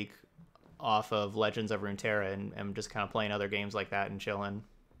 days a week off of Legends of Runeterra and just kind of playing other games like that and chilling?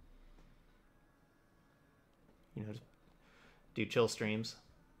 You know, just do chill streams.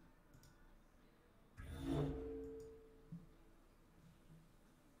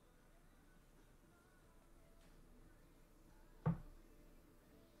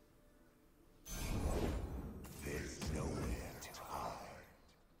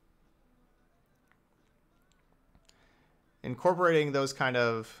 Incorporating those kind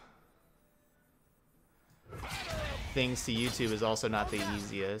of things to YouTube is also not the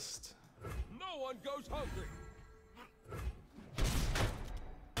easiest. No one goes hungry.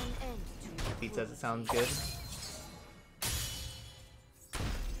 Pete says it sounds good.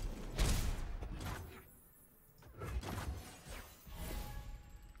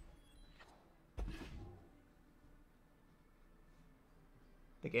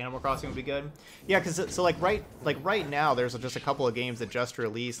 Think Animal Crossing would be good. Yeah, because so like right now there's just a couple of games that just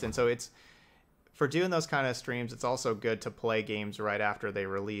released, and so it's for doing those kind of streams. It's also good to play games right after they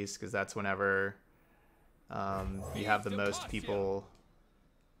release, because that's whenever you have the most people,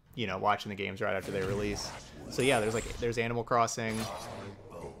 you know, watching the games right after they release. So yeah, there's Animal Crossing,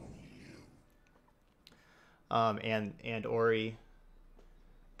 and Ori.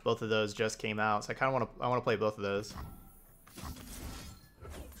 Both of those just came out, so I kind of want to play both of those.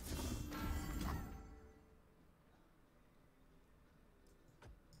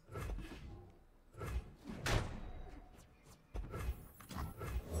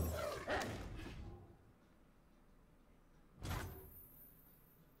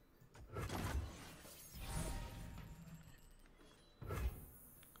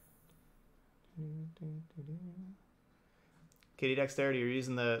 Kitty Dexterity, you're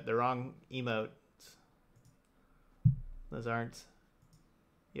using the wrong emotes. Those aren't...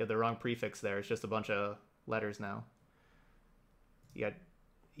 You have the wrong prefix there. It's just a bunch of letters now. You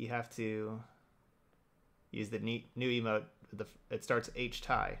have to use the new emote. It starts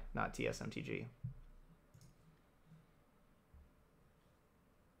HawkTie, not TSMTG.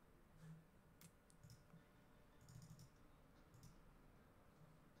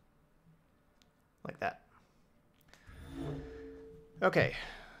 Like that. Okay,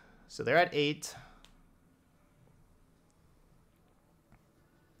 so they're at 8.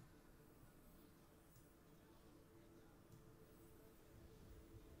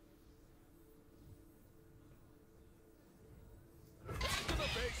 Back to the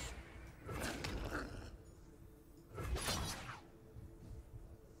base.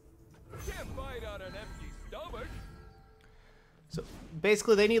 Can't fight on an empty stomach. So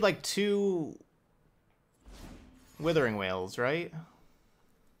basically they need like 2 Withering Whales, right?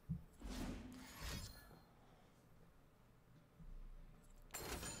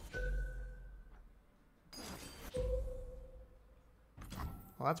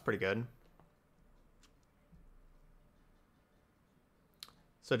 Well, that's pretty good.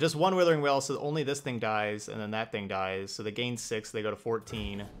 So just 1 Withering Whale, so only this thing dies, and then that thing dies. So they gain 6, they go to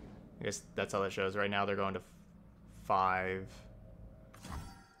 14. I guess that's how that shows. Right now they're going to 5.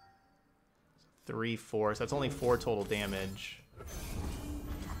 3, 4. So that's only 4 total damage. So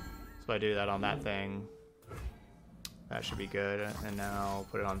if I do that on that thing, that should be good. And now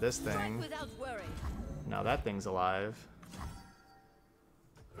put it on this thing. Now that thing's alive.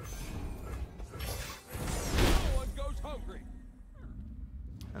 No one goes hungry.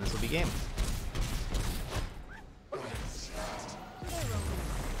 And this will be game.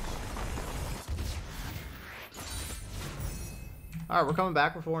 Alright, we're coming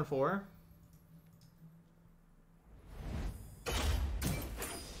back. We're 4 and 4.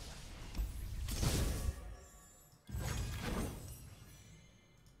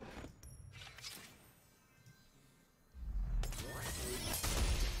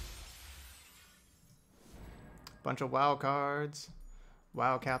 Bunch of WoW cards.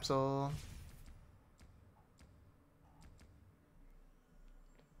 WoW capsule.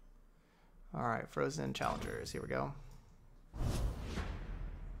 Alright, Frozen Challengers. Here we go.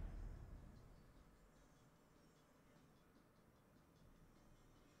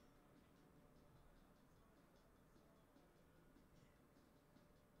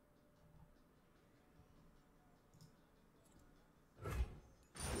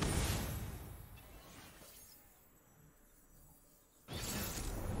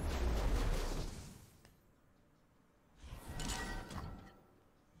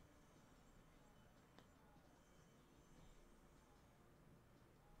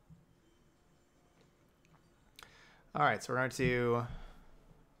 All right, so we're going to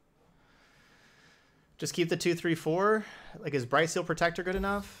just keep the 2/3/4. Like, is Bright Steel Protector good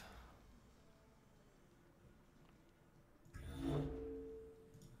enough?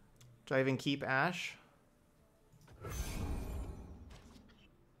 Do I even keep Ashe?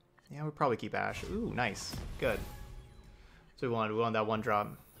 Yeah, we'll probably keep Ashe. Ooh, nice. Good. So we want that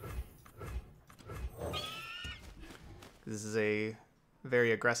 1-drop. This is a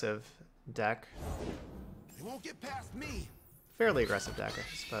very aggressive deck. You won't get past me. Fairly aggressive deck, I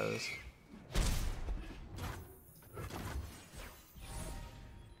suppose.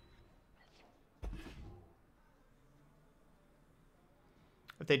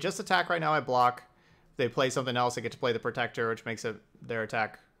 If they just attack right now, I block. If they play something else, I get to play the Protector, which makes their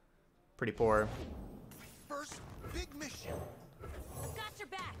attack pretty poor. First big mission. Got your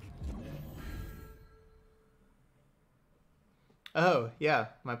back. Oh, yeah,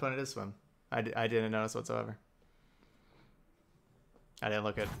 my opponent is Swim. I didn't notice whatsoever. I didn't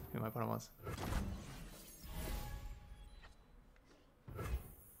look at who my opponent was.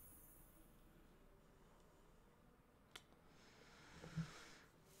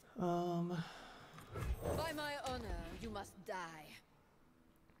 By my honor, you must die.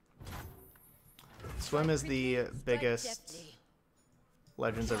 Swim is the biggest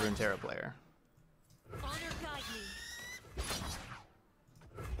Legends of Runeterra player. Honor guide me.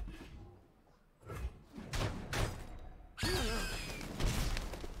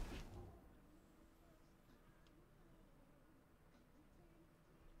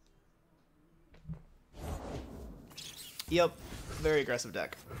 Yep, very aggressive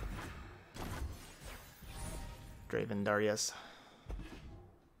deck. Draven Darius.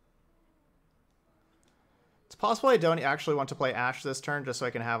 It's possible I don't actually want to play Ashe this turn just so I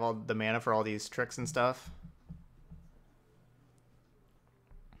can have all the mana for all these tricks and stuff.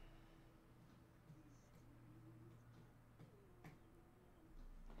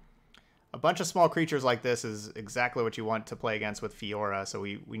 A bunch of small creatures like this is exactly what you want to play against with Fiora, so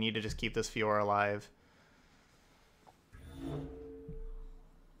we need to just keep this Fiora alive.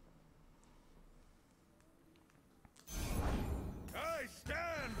 I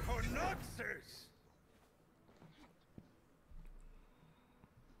stand for Noxus.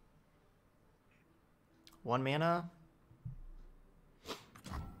 One mana.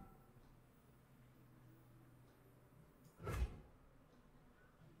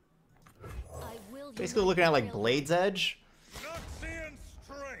 I will Basically looking at like Blade's Edge. Noxian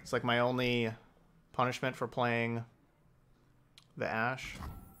strength. It's like my only punishment for playing the Ashe.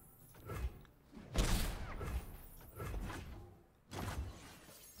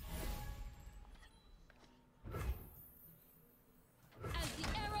 As the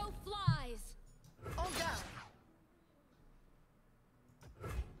arrow flies. On down.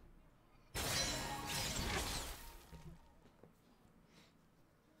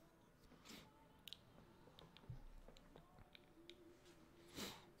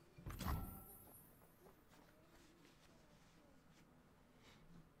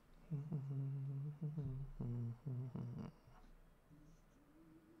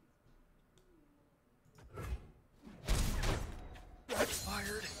 That's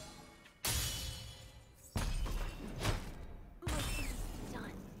fired.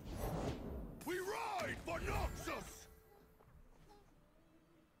 Done. We ride for Noxus.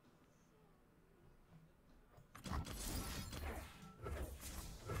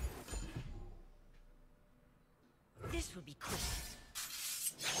 This will be quick.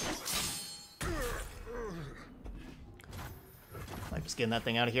 Like just getting that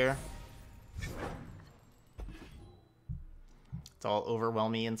thing out of here. It's all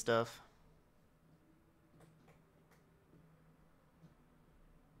overwhelming and stuff.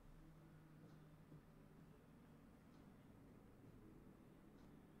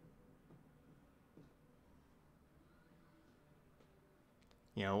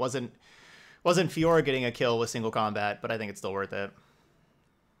 You know, it wasn't Fiora getting a kill with single combat, but I think it's still worth it.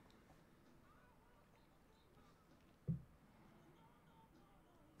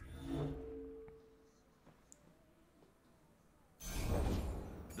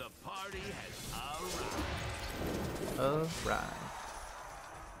 The party has arrived. Alright.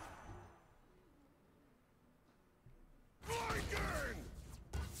 Viking!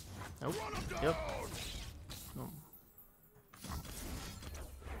 Nope. Run 'em down! Yep. Oh.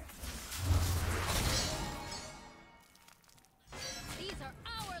 These are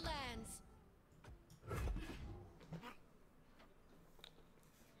our lands.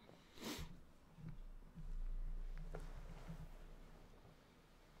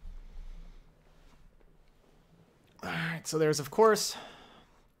 Alright, so there's of course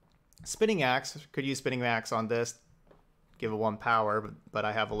Spinning Axe. Could use Spinning Axe on this. give it 1 power, but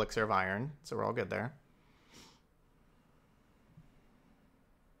I have Elixir of Iron, so we're all good there.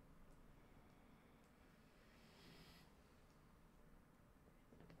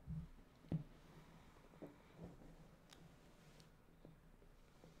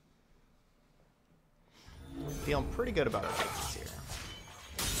 Feeling pretty good about our chances here.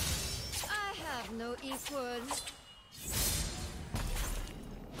 I have no equal.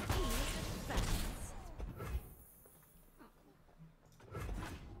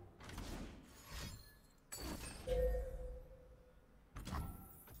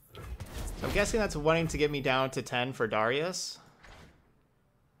 So I'm guessing that's wanting to get me down to 10 for Darius.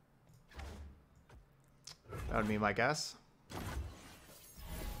 That would be my guess.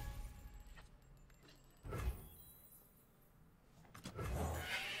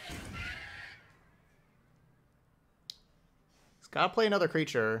 Gotta play another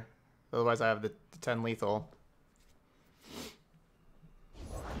creature, otherwise I have the 10 lethal.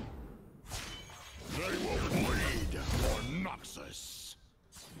 They will bleed for Noxus.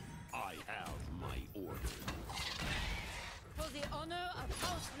 I have my order. For the honor of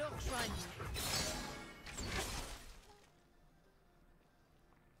House Lordshrine.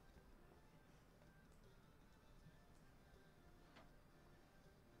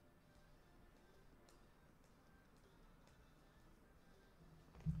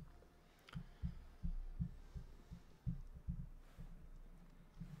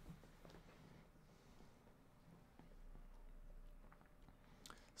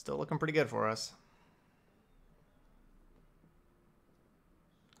 Still looking pretty good for us.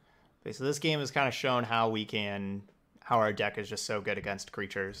 Okay, so this game has kind of shown how our deck is just so good against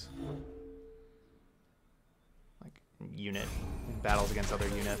creatures. Like unit battles against other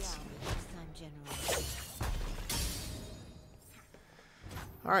units.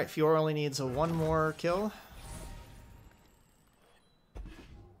 Alright, Fiora only needs 1 more kill.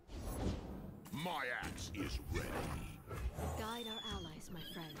 My axe is ready. Guide our allies, my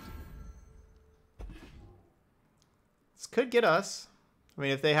friend. This could get us. I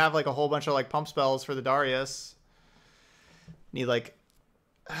mean, if they have like a whole bunch of like pump spells for the Darius, need like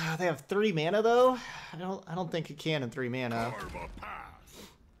they have 3 mana though. I don't think it can in 3 mana.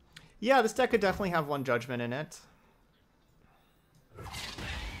 Yeah, this deck could definitely have 1 judgment in it.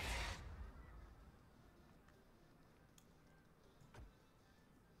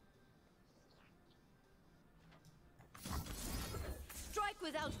 Strike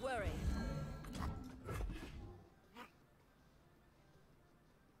without worry.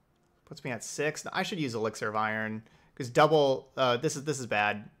 Puts me at 6. I should use Elixir of Iron because double. This is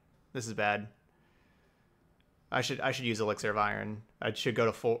bad. This is bad. I should use Elixir of Iron. I should go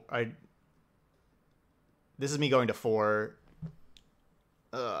to 4. This is me going to 4.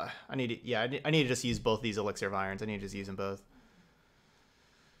 I need to, yeah. I need to just use both these Elixir of Irons. I need to just use them both.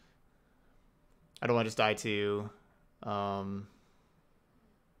 I don't want to just die to,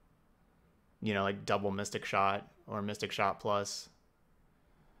 you know, like double Mystic Shot or Mystic Shot plus.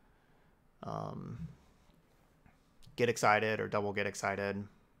 Get Excited or double Get Excited.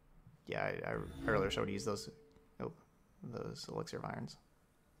 Yeah, I really wish I would use those Elixir of Irons.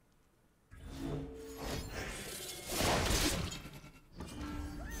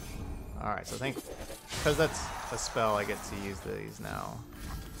 Alright, so I think because that's a spell, I get to use these now.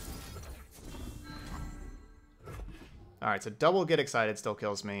 Alright, so double Get Excited still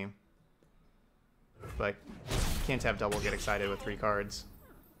kills me. But can't have double Get Excited with 3 cards.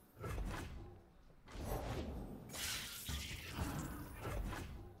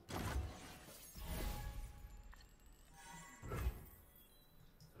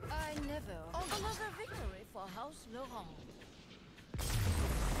 I never. Another victory for House Laurent.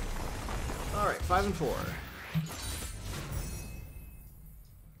 Alright, 5 and 4.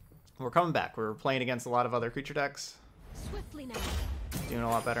 We're coming back. We're playing against a lot of other creature decks. Swiftly now. Doing a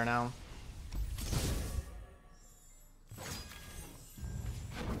lot better now.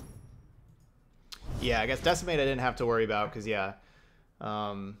 Yeah, I guess Decimate I didn't have to worry about because, yeah.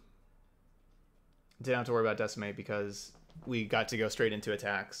 Didn't have to worry about Decimate because we got to go straight into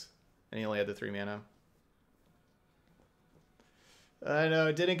attacks. And he only had the 3 mana. I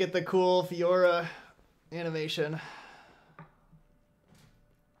know, didn't get the cool Fiora animation.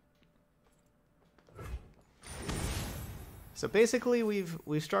 So basically we've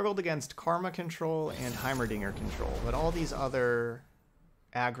struggled against Karma control and Heimerdinger control, but all these other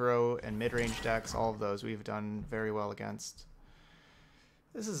aggro and mid-range decks, all of those we've done very well against.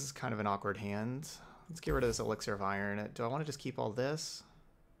 This is kind of an awkward hand. Let's get rid of this Elixir of Iron. Do I want to just keep all this?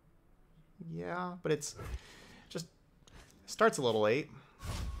 Yeah, but it's just starts a little late.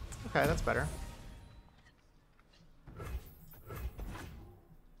 Okay, that's better.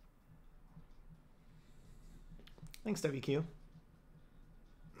 Thanks, WQ.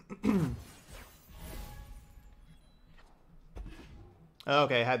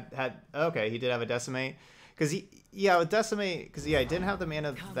 Okay, okay, he did have a decimate. Because yeah, with decimate, because yeah, he didn't have the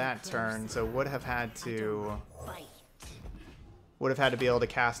mana that turn, so would have had to be able to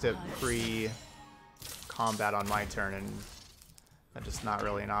cast it pre-combat on my turn, and that's just not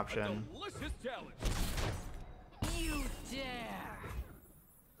really an option. Delicious challenge. You dare!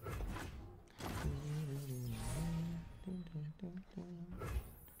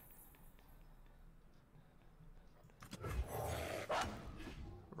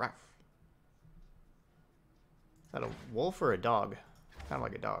 Ruff. Is that a wolf or a dog? Kind of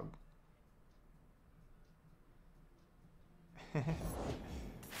like a dog.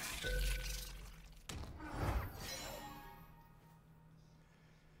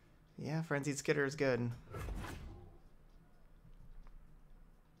 Yeah, Frenzied Skitter is good.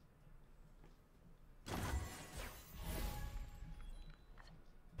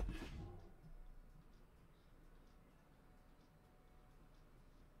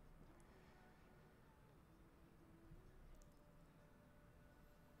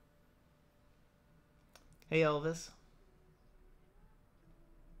 Hey, Elvis.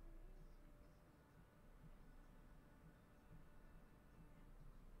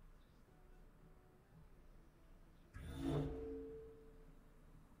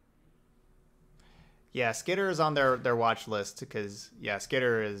 Yeah, Skitter is on their watch list because, yeah,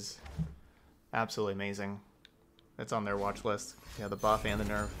 Skitter is absolutely amazing. It's on their watch list. Yeah, the buff and the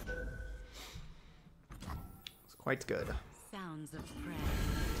nerf. It's quite good. Sounds of prey.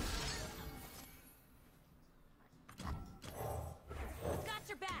 Got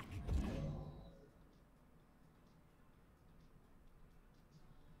your back!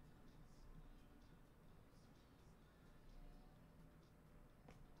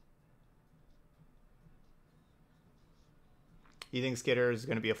 You think Skitter is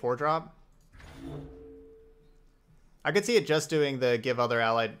going to be a 4-drop? I could see it just doing the give other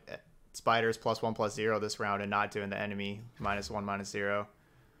allied spiders +1/+0 this round and not doing the enemy -1/-0.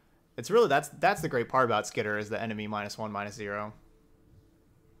 It's really that's the great part about Skitter is the enemy -1/-0.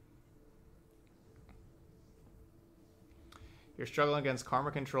 You're struggling against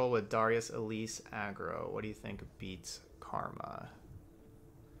Karma control with Darius Elise aggro. What do you think beats Karma?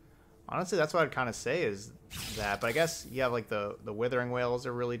 Honestly, that's what I'd kind of say is that, but I guess you have like the Withering Whales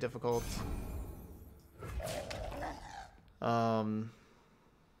are really difficult. Taste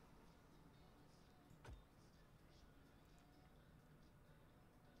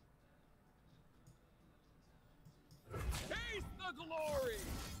the glory.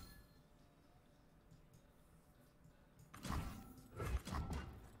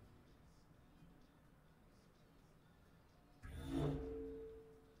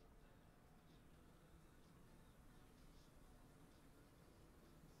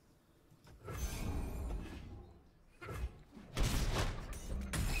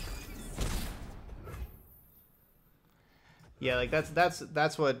 Yeah, like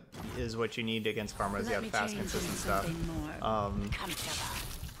that's what is what you need against Karma is you have fast, consistent stuff.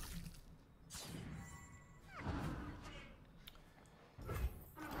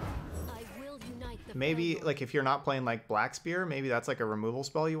 Maybe like if you're not playing like Black Spear, maybe that's like a removal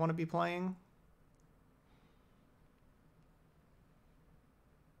spell you want to be playing.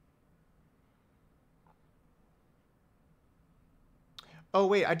 Oh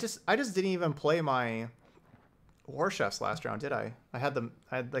wait, I just didn't even play my War Chefs last round, did I? I had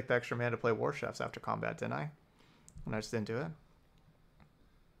like the extra mana to play War Chefs after combat, didn't I? And I just didn't do it.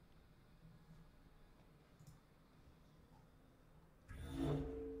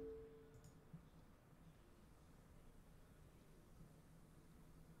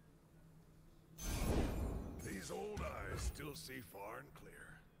 These old eyes still see far and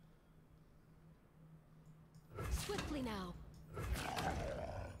clear. Swiftly now.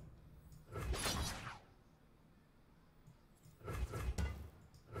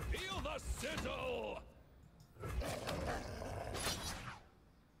 Feel the sizzle.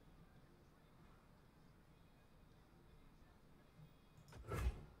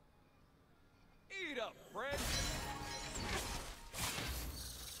 Eat up, friend.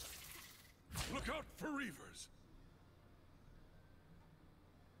 Look out for Reavers.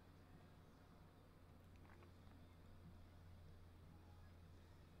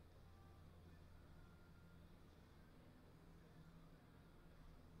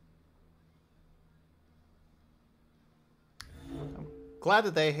 Glad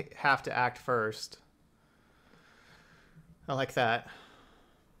that they have to act first. I like that.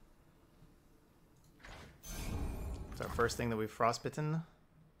 It's our first thing that we've frostbitten.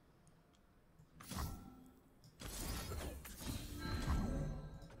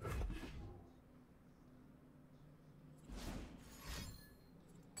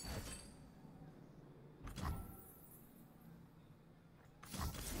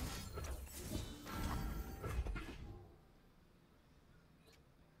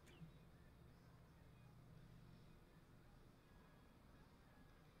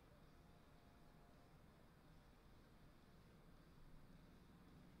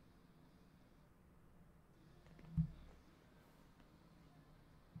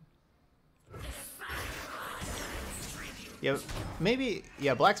 Yeah, maybe.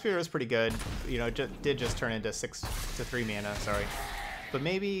 Yeah, Black Spear is pretty good. You know, it did just turn into 6 to 3 mana. Sorry, but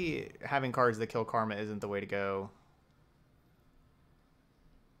maybe having cards that kill Karma isn't the way to go.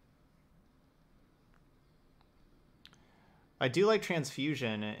 I do like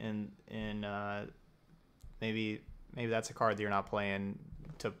Transfusion, and maybe that's a card that you're not playing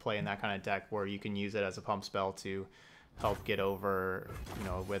to play in that kind of deck where you can use it as a pump spell to help get over, you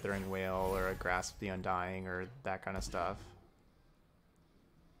know, a Withering Wail or a Grasp the Undying or that kind of stuff.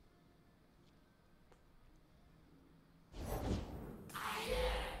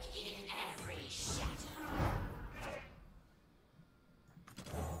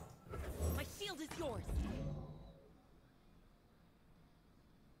 My shield is yours.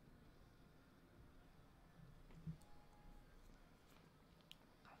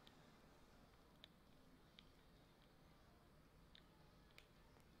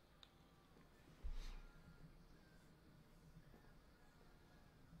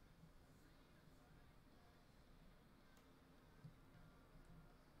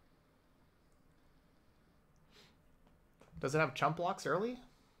 Does it have chump blocks early?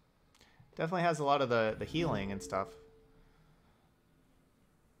 Definitely has a lot of the healing and stuff.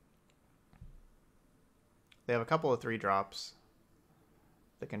 They have a couple of 3-drops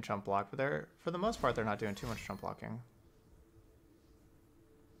that can chump block, but they're, for the most part, they're not doing too much chump blocking.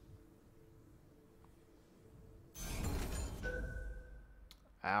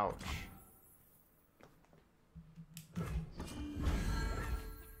 Ouch.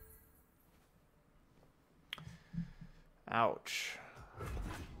 Ouch.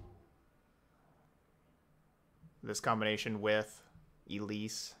 This combination with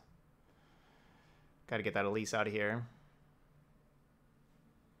Elise. Gotta get that Elise out of here.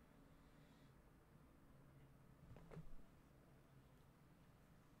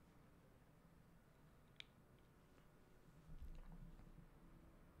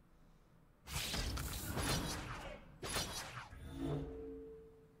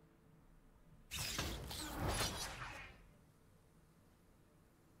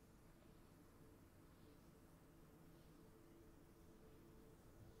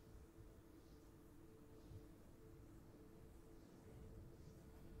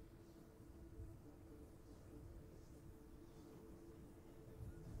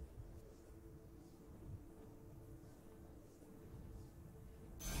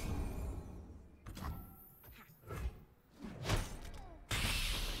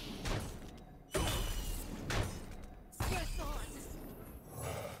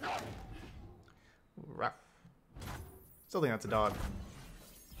 Rough. Still think that's a dog.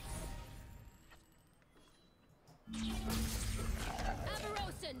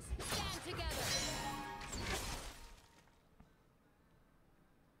 Avarosans, stand together.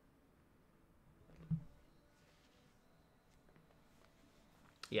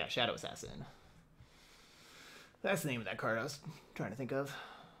 Yeah, Shadow Assassin. That's the name of that card I was trying to think of.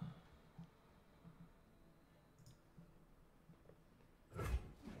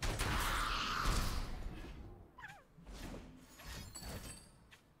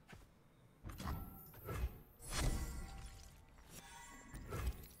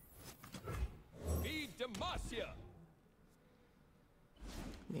 Be Demacia.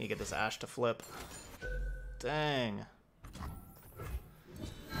 Need to get this Ashe to flip. Dang.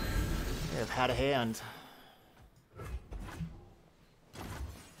 They've had a hand.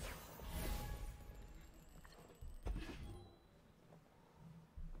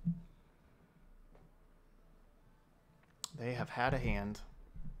 They have had a hand.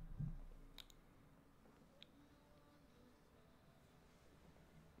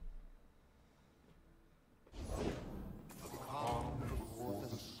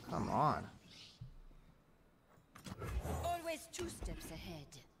 Come on. Always 2 steps ahead.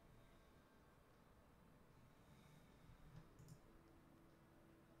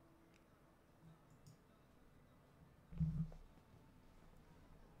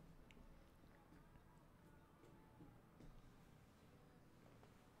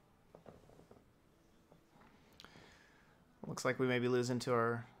 Looks like we may be losing to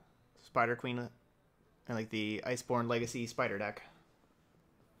our Spider Queen and like the Iceborne Legacy Spider deck.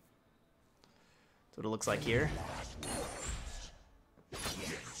 That's what it looks like here.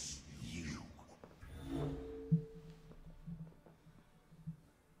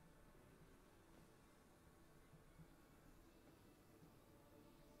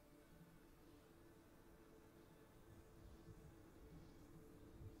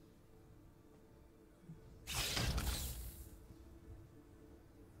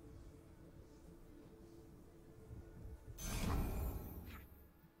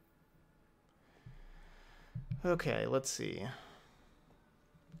 Okay, let's see.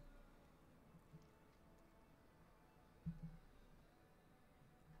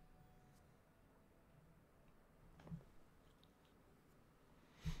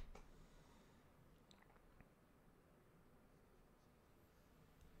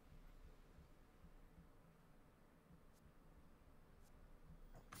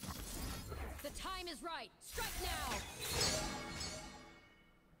 The time is right. Strike now.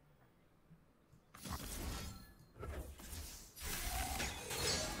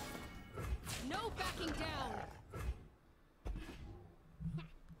 No backing down.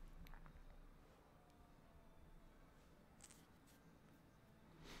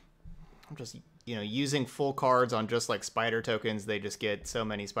 I'm just, using full cards on just like spider tokens. They just get so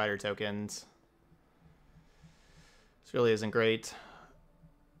many spider tokens. This really isn't great.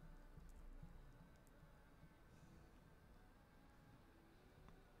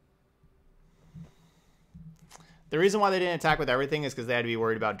 The reason why they didn't attack with everything is because they had to be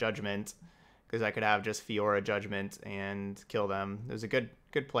worried about Judgment. Because I could have just Fiora Judgment and kill them. It was a good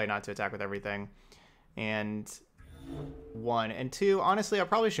play not to attack with everything. And 1 and 2, honestly, I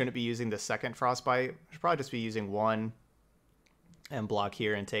probably shouldn't be using the second Frostbite. I should probably just be using 1 and block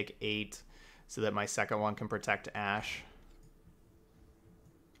here and take 8 so that my second one can protect Ashe.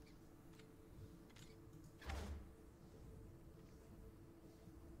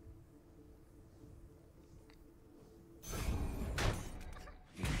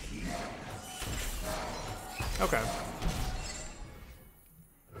 Okay.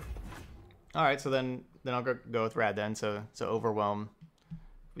 All right, so then I'll go with Rad then. So Overwhelm would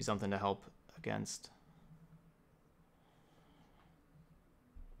be something to help against.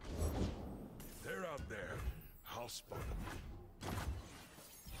 They're out there. I'll spot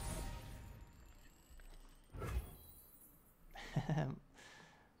them.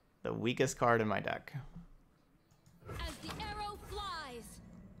 The weakest card in my deck. As the arrow flies.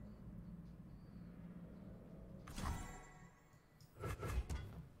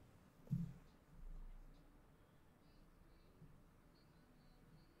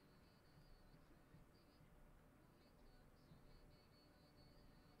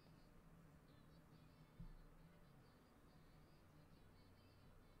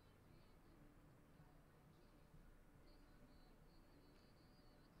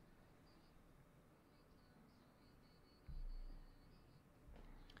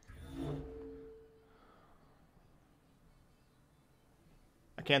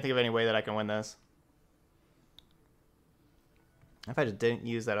 I can't think of any way that I can win this. If I just didn't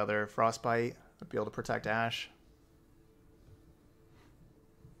use that other Frostbite, I'd be able to protect Ashe.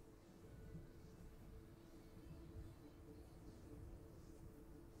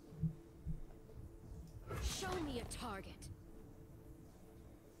 Show me a target.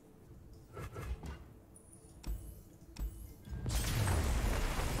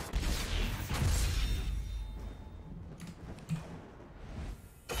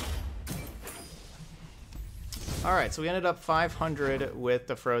 All right, so we ended up 500 with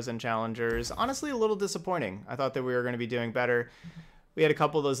the Frozen Challengers. Honestly, a little disappointing. I thought that we were going to be doing better. We had a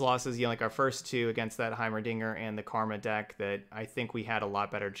couple of those losses, like our first 2 against that Heimerdinger and the Karma deck that I think we had a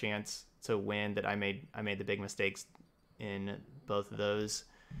lot better chance to win, that I made the big mistakes in both of those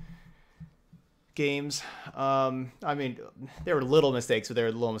games. I mean, there were little mistakes, but there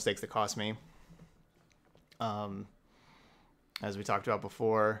were little mistakes that cost me. As we talked about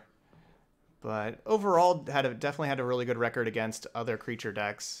before. But overall, definitely had a really good record against other creature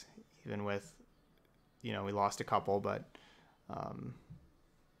decks, even with, we lost a couple, but, I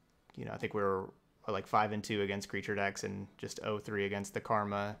think we were like 5-2 against creature decks and just 0-3 against the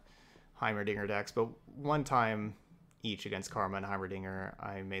Karma Heimerdinger decks. But one time each against Karma and Heimerdinger,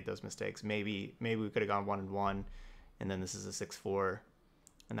 I made those mistakes. Maybe we could have gone 1-1, and then this is a 6-4,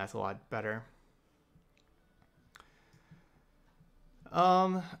 and that's a lot better.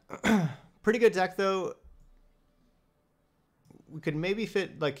 Pretty good deck, though. We could maybe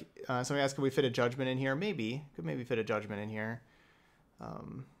fit, somebody asked, could we fit a Judgment in here? Maybe. Could maybe fit a Judgment in here.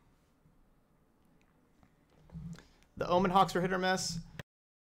 The Omen Hawks are hit or miss.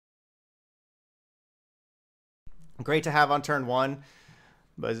 Great to have on turn 1.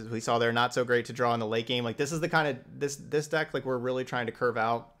 But as we saw, they're not so great to draw in the late game. Like, this is the kind of, this deck, we're really trying to curve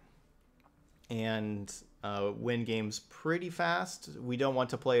out and win games pretty fast. We don't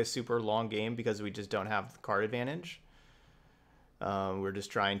want to play a super long game because we just don't have the card advantage. We're just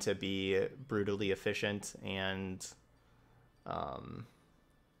trying to be brutally efficient and,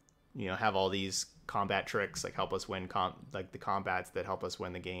 have all these combat tricks help us win the combats that help us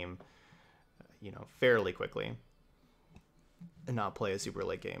win the game, fairly quickly, and not play a super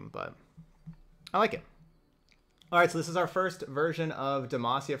late game. But I like it. All right, so this is our first version of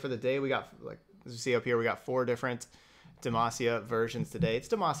Demacia for the day. We got, like, as you see up here, we got 4 different Demacia versions today. It's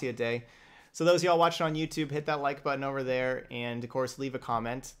Demacia Day. So those of y'all watching on YouTube, hit that like button over there, and of course leave a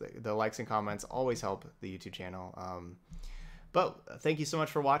comment. The likes and comments always help the YouTube channel. But thank you so much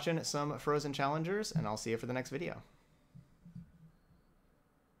for watching some Frozen Challengers, and I'll see you for the next video.